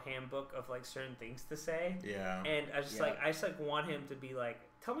emo handbook of like certain things to say. one. Yeah. And I just Yeah. I just want him to be like,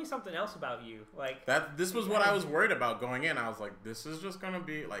 tell me something else about you. Like This was what I was worried about going in. I was like, this is just gonna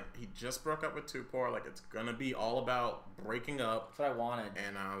be like he just broke up with Tupor. Like it's gonna be all about breaking up. That's what I wanted.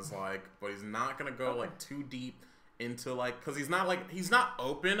 And I was like, but he's not gonna go like too deep into like, because he's not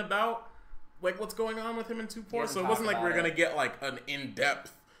open about like what's going on with him and Tupor. doesn't So it talk wasn't like about we're it. gonna get like an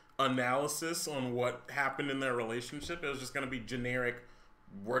in-depth analysis on what happened in their relationship. It was just gonna be generic.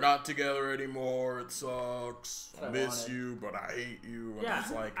 We're not together anymore. It sucks. That's what I Miss wanted. you, but I hate you. And yeah,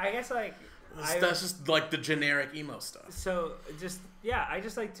 it's like I guess like that's just like the generic emo stuff. so just yeah. I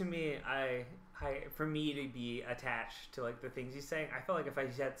just like to me I for me to be attached to like the things he's saying. I felt like if I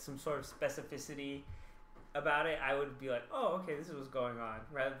had some sort of specificity about it, I would be like, oh, okay, this is what's going on,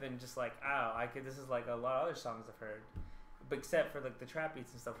 rather than just like, oh, this is like a lot of other songs I've heard, but except for like the trap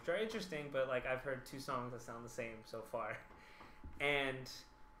beats and stuff, which are interesting, but like I've heard 2 songs that sound the same so far, and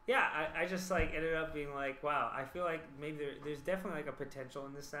yeah, I just like ended up being like, wow, I feel like maybe there's definitely like a potential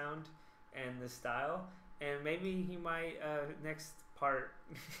in this sound and this style, and maybe he might next part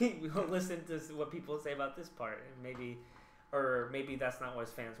we'll listen to what people say about this part, and maybe or maybe that's not what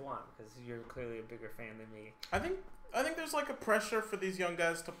his fans want because you're clearly a bigger fan than me. I think there's like a pressure for these young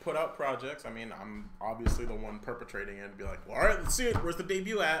guys to put out projects. I mean, I'm obviously the one perpetrating it and be like, well, all right, let's see it. Where's the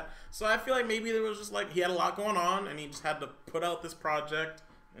debut at? So I feel like maybe there was just like he had a lot going on and he just had to put out this project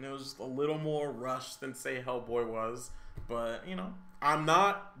and it was just a little more rushed than say Hellboy was. But you know, I'm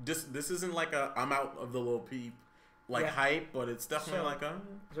not just this isn't like a I'm out of the Lil Peep hype, but it's definitely like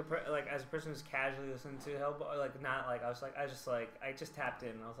as a person who's casually listened to Hellboy, like not like I just tapped in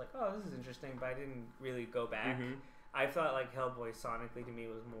and I was like, oh, this is interesting, but I didn't really go back. Mm-hmm. I thought like Hellboy sonically to me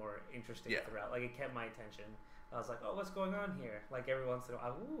was more interesting throughout. Like it kept my attention. I was like, oh, what's going on here? Like every once in a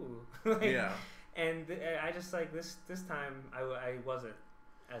while, ooh, like, yeah. And I just like this time I wasn't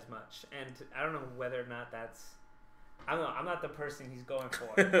as much, and I don't know whether or not that's. I don't know. I'm not the person he's going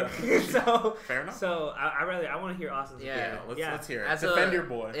for. So fair enough. So I want to hear Austin's opinion. Let's hear it. As Defend your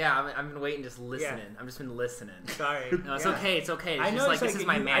boy. Yeah, I've been waiting, just listening. I've just been listening. Sorry. No, it's okay. It's okay. It's I know just like this is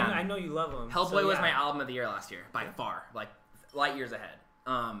my man. I know you love him. Hellboy was my album of the year last year by far, like light years ahead.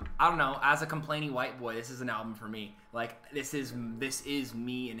 I don't know. As a complaining white boy, this is an album for me. Like this is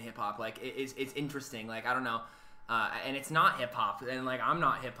me in hip hop. Like it's interesting. Like I don't know, and it's not hip hop, and like I'm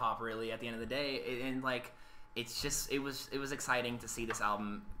not hip hop really at the end of the day, and like. It's just it was exciting to see this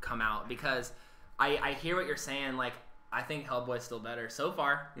album come out because I hear what you're saying. Like I think Hellboy's still better so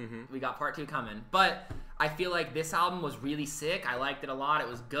far. Mm-hmm. We got part 2 coming, but I feel like this album was really sick. I liked it a lot. It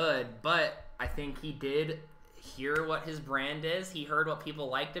was good, but I think he did hear what his brand is. He heard what people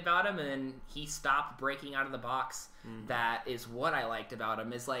liked about him, and then he stopped breaking out of the box. Mm-hmm. That is what I liked about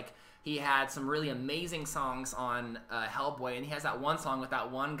him. Is like. He had some really amazing songs on Hellboy, and he has that one song with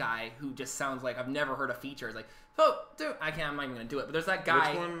that one guy who just sounds like I've never heard a feature. It's like, oh, dude, I'm not even gonna do it. But there's that guy.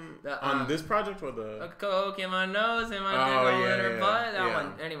 Which one? On this project or the? A coke in my nose and my dick in her butt. That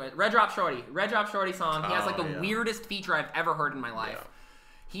one. Anyway, Red Drop Shorty song. He has like the weirdest feature I've ever heard in my life. Yeah.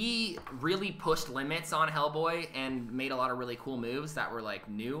 He really pushed limits on Hellboy and made a lot of really cool moves that were like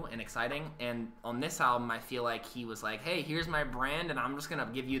new and exciting. And on this album, I feel like he was like, hey, here's my brand and I'm just going to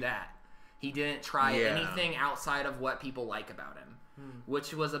give you that. He didn't try anything outside of what people like about him,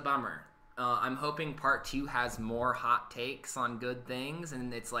 which was a bummer. I'm hoping part 2 has more hot takes on good things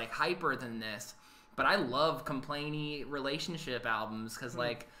and it's like hyper than this. But I love complainy relationship albums because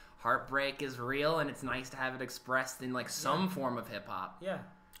like heartbreak is real and it's nice to have it expressed in like some form of hip hop. Yeah.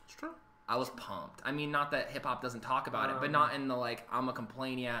 It's true. I was pumped. I mean, not that hip hop doesn't talk about it, but not in the like I'm a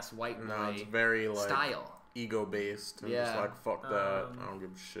complainy ass white boy it's very like style. Ego based and just like fuck that. I don't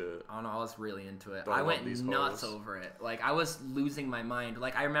give a shit. I don't know. I was really into it. I went nuts over it. Like I was losing my mind.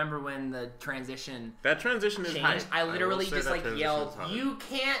 Like I remember when the transition. That transition is changed. hype. I literally just like yelled, "You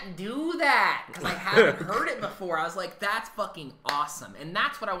can't do that!" Because I haven't heard it before. I was like, "That's fucking awesome!" And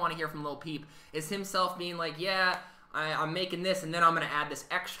that's what I want to hear from Lil Peep is himself being like, "Yeah, I'm making this, and then I'm gonna add this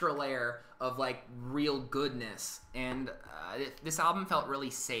extra layer of like real goodness." And this album felt really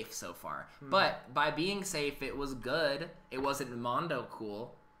safe so far. But by being safe, it was good. It wasn't Mondo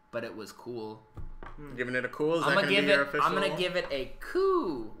cool, but it was cool. Giving it a cool. Is I'm that gonna be your official? I'm gonna give it a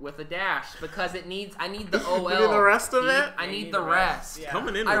coup with a dash because it needs. I need the OL. You need the rest of it. I need the rest. Yeah.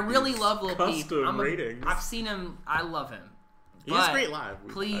 Coming in. I with really these love Lil Peep. custom ratings. I've seen him. I love him. He's But great live.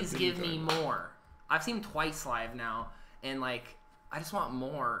 Please give me more. I've seen him twice live now, and like I just want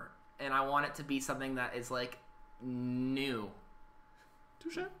more, and I want it to be something that is like new.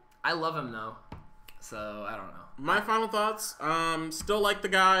 Touche. I love him though, so I don't know. My final thoughts. Still like the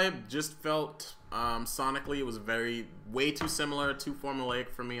guy. Just felt sonically it was way too similar, too formulaic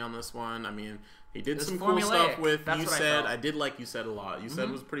for me on this one. I mean, he did some cool stuff with You Said. I did like You Said a lot. You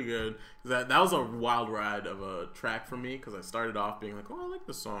Said was pretty good. That was a wild ride of a track for me because I started off being like, oh, I like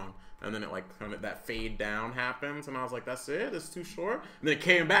this song. And then it like kind of that fade down happens, and I was like, "That's it. It's too short." And then it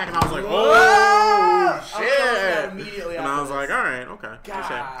came back, and I was like, "Oh shit!" Immediately, and I was like, "All right, okay, touche."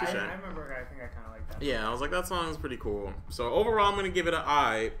 I remember. I think I kind of like that. Yeah, I was like, that song is pretty cool. So overall, I'm gonna give it an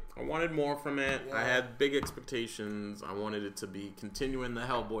I. I wanted more from it. I had big expectations. I wanted it to be continuing the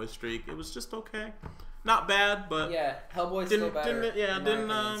Hellboy streak. It was just okay. Not bad, but yeah, Hellboy's still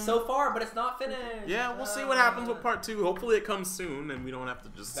better. So far, but it's not finished. Yeah, we'll see what happens with part 2. Hopefully, it comes soon, and we don't have to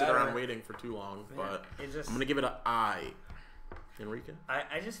just sit around waiting for too long. But I'm gonna give it an I. Enrique,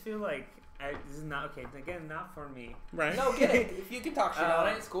 I just feel like this is not okay. Again, not for me. Right? No, get it. If you can talk shit on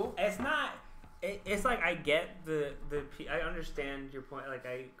it, it's cool. It's not. It's like I get I understand your point. Like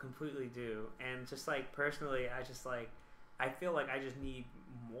I completely do. And just like personally, I feel like I just need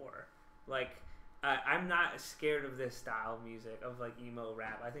more. Like. I'm not scared of this style of music, of like emo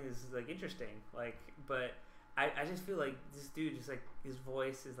rap. I think this is like interesting. Like, but I just feel like this dude just like his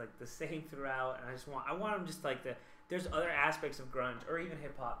voice is like the same throughout, and I want him just like there's other aspects of grunge or even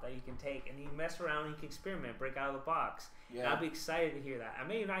hip hop that you can take and you mess around and you can experiment, break out of the box. And I'll be excited to hear that. I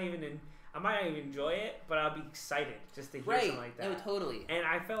might not even enjoy it, but I'll be excited just to hear something like that. No, totally. And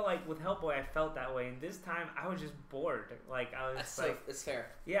I felt like with Hellboy, I felt that way. And this time, I was just bored. Like I was It's fair.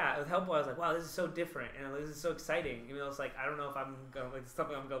 yeah, with Hellboy, I was like, wow, this is so different and this is so exciting. Even though it's like I don't know if I'm gonna like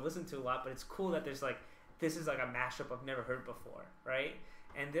something I'm gonna listen to a lot, but it's cool that there's like this is like a mashup I've never heard before, right?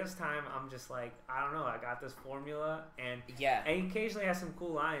 And this time, I'm just like, I don't know. I got this formula, and he occasionally has some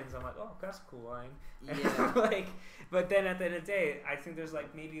cool lines. I'm like, oh, that's a cool line. Yeah. Like, but then at the end of the day, I think there's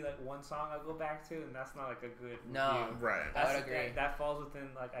like maybe like one song I'll go back to, and that's not like a good No, review. Right. I would agree. That falls within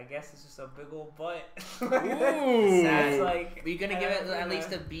like I guess it's just a big old butt. Ooh. That's like. Are you gonna give it at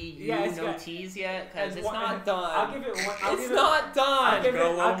least a B? Yeah, it's no got- T's yet? Because it's one- not done. I'll give it one. It's not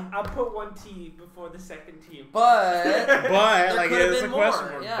done. I'll put one T before the second T. But But like could've it's a been question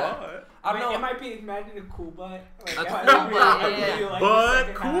more, mark. yeah. But I don't know. It might be imagine a cool butt. Like, A I cool really- butt, I yeah. really like the but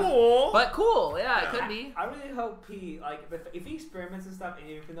second half. cool. But cool, yeah, it could be. I really hope he like if he experiments and stuff, and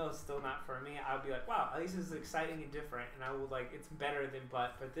even though it's still not for me, I'll be like, wow, at least it's exciting and different, and I would like it's better than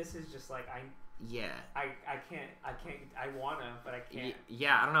but this is just like I wanna, but I can't.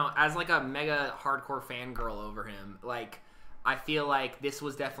 Yeah, I don't know. As like a mega hardcore fangirl over him, like I feel like this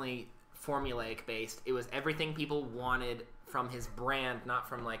was definitely formulaic based. It was everything people wanted from his brand, not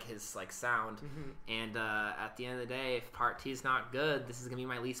from like his like sound. And at the end of the day, if Part T is not good, this is gonna be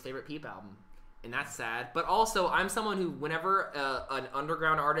my least favorite Peep album. And that's sad. But also, I'm someone who, whenever an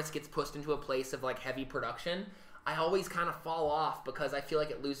underground artist gets pushed into a place of like heavy production, I always kind of fall off because I feel like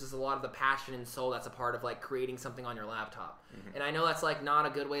it loses a lot of the passion and soul that's a part of like creating something on your laptop. And I know that's like not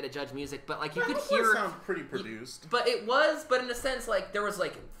a good way to judge music, but like you could hear. Sounds pretty produced. But it was, but in a sense, like there was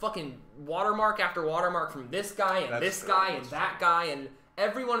like fucking watermark after watermark from this guy and this guy and that guy, and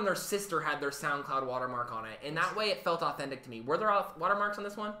everyone and their sister had their SoundCloud watermark on it, and that way it felt authentic to me. Were there watermarks on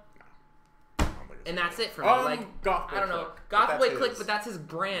this one? And that's it for me. Like Gothboy I don't know, Click, but Gothboy that's Click, his. but that's his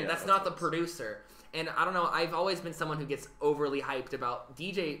brand. Yeah, that's that's not the his. producer. And I don't know. I've always been someone who gets overly hyped about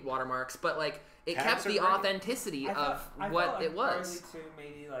DJ watermarks, but like it Hats kept are the great. authenticity I of felt what like it was. partly too,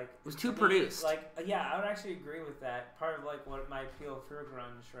 maybe like It was too to me, produced. Like yeah, I would actually agree with that. Part of like what my appeal for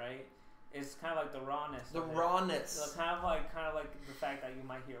grunge, right, is kind of like the rawness. The of it. rawness. So kind of like the fact that you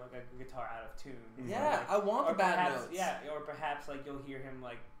might hear like a guitar out of tune. Yeah, Like, I want the or bad perhaps, notes. Yeah, or perhaps like you'll hear him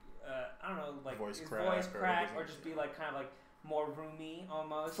like I don't know, like Voice his crack voice or crack, something. or just be like kind of like more roomy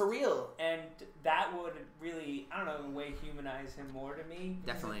almost. For real. And that would really, I don't know, in a way humanize him more to me.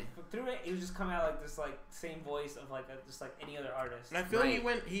 Because Definitely. Through it, he was just coming out like this, like same voice of like just like any other artist. And I feel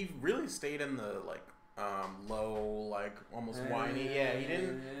Right. he really stayed in the like low, like almost whiny. Yeah, he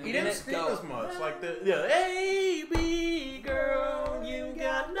didn't scream go. as much. Like hey, baby girl, you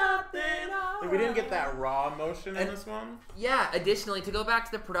got nothing. Like, we didn't get that raw emotion in And- this one. Yeah, additionally, to go back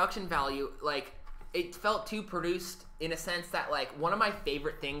to the production value, like, it felt too produced in a sense that, like, one of my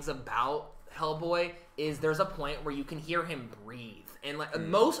favorite things about Hellboy is there's a point where you can hear him breathe. And, like,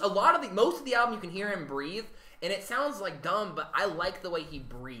 most of the album you can hear him breathe, and it sounds, like, dumb, but I like the way he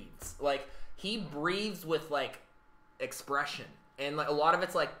breathes. Like, he breathes with, like, expression. And, like, a lot of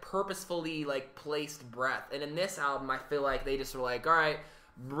it's, like, purposefully, like, placed breath. And in this album, I feel like they just were like, all right,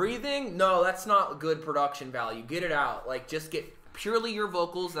 breathing? No, that's not good production value. Get it out. Like, just get purely your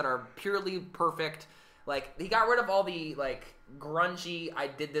vocals that are purely perfect. Like, he got rid of all the, like, grungy, I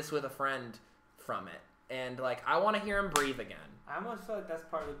did this with a friend from it. And, like, I want to hear him breathe again. I almost feel like that's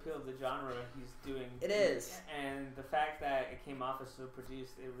part of the appeal of the genre he's doing. It is. And the fact that it came off as so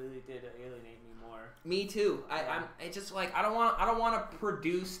produced, it really did alienate me more. Me too. I'm it's just like I don't want a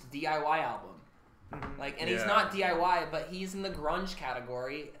produced DIY album. Like, and he's Yeah. not DIY, but he's in the grunge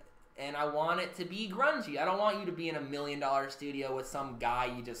category, and I want it to be grungy. I don't want you to be in $1 million studio with some guy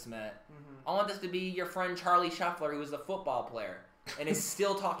you just met. I want this to be your friend Charlie Shuffler, who is a football player and is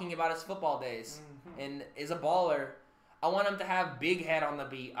still talking about his football days and is a baller. I want him to have Big Head on the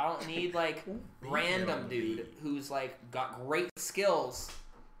beat. I don't need like random dude who's like got great skills.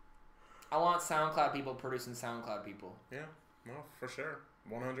 I want SoundCloud people producing SoundCloud people. Yeah, no, for sure,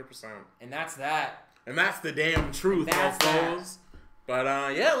 100%. And that's that. And that's the damn truth, That's that. folks. But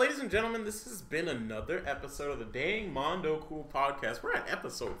yeah, ladies and gentlemen, this has been another episode of the Dang Mondo Cool podcast. We're at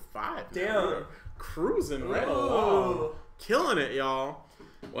episode 5 now. Damn. We're cruising right Ooh. along. Killing it, y'all.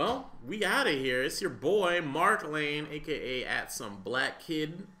 Well, we out of here. It's your boy, Mark Lane, a.k.a.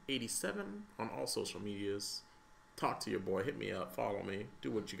 @SomeBlackKid87 on all social medias. Talk to your boy. Hit me up. Follow me.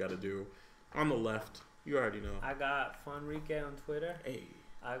 Do what you got to do. On the left, you already know. I got Funrique on Twitter. Hey.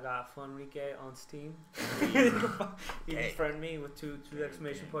 I got Funrique on Steam. You can friend me with two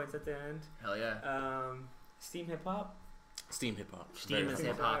exclamation points at the end. Hell yeah. Steam hip hop. Steam hip hop. Steam is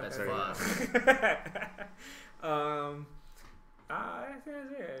hip hop as Very fuck. I think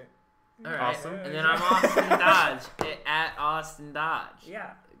that's it. All right, Awesome. and then I'm Austin Dodge at Austin Dodge.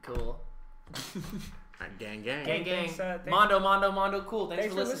 Yeah. Cool. Gang. Gang, Thanks, thanks. Mondo, cool. Thanks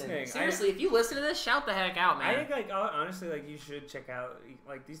for for listening. listening. Seriously, if you listen to this, shout the heck out, I man. think honestly you should check out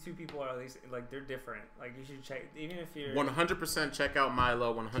these two people are at least they're different. You should check even if you're 100% check out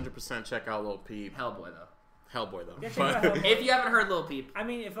Milo. 100% check out Lil Peep. Hellboy though. Hellboy though. Yeah, check out Hellboy. If you haven't heard Lil Peep, I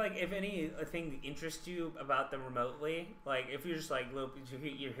mean, if anything interests you about them remotely, if you're just Lil Peep,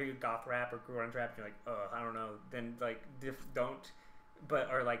 you hear goth rap or grunge rap, you're I don't know, then don't. But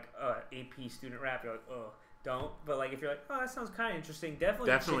or AP student rap, you're don't. But if you're that sounds kind of interesting, definitely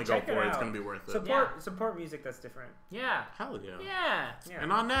Definitely go check for it. It's out. gonna be worth it. Support music that's different. yeah. Hell yeah. Yeah. Yeah.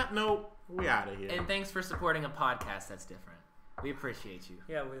 And on that note, we out of here. And thanks for supporting a podcast that's different. We appreciate you.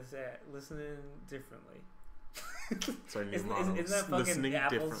 Yeah, with listening differently. It's our new Isn't motto. that fucking Listening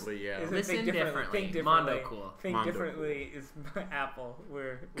Apple's- differently, yeah. isn't- Listen think differently. Think differently. Mondo cool. Think Mondo differently is Apple.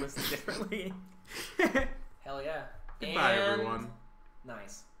 We're listen differently. Hell yeah. Goodbye, And everyone.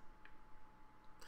 Nice.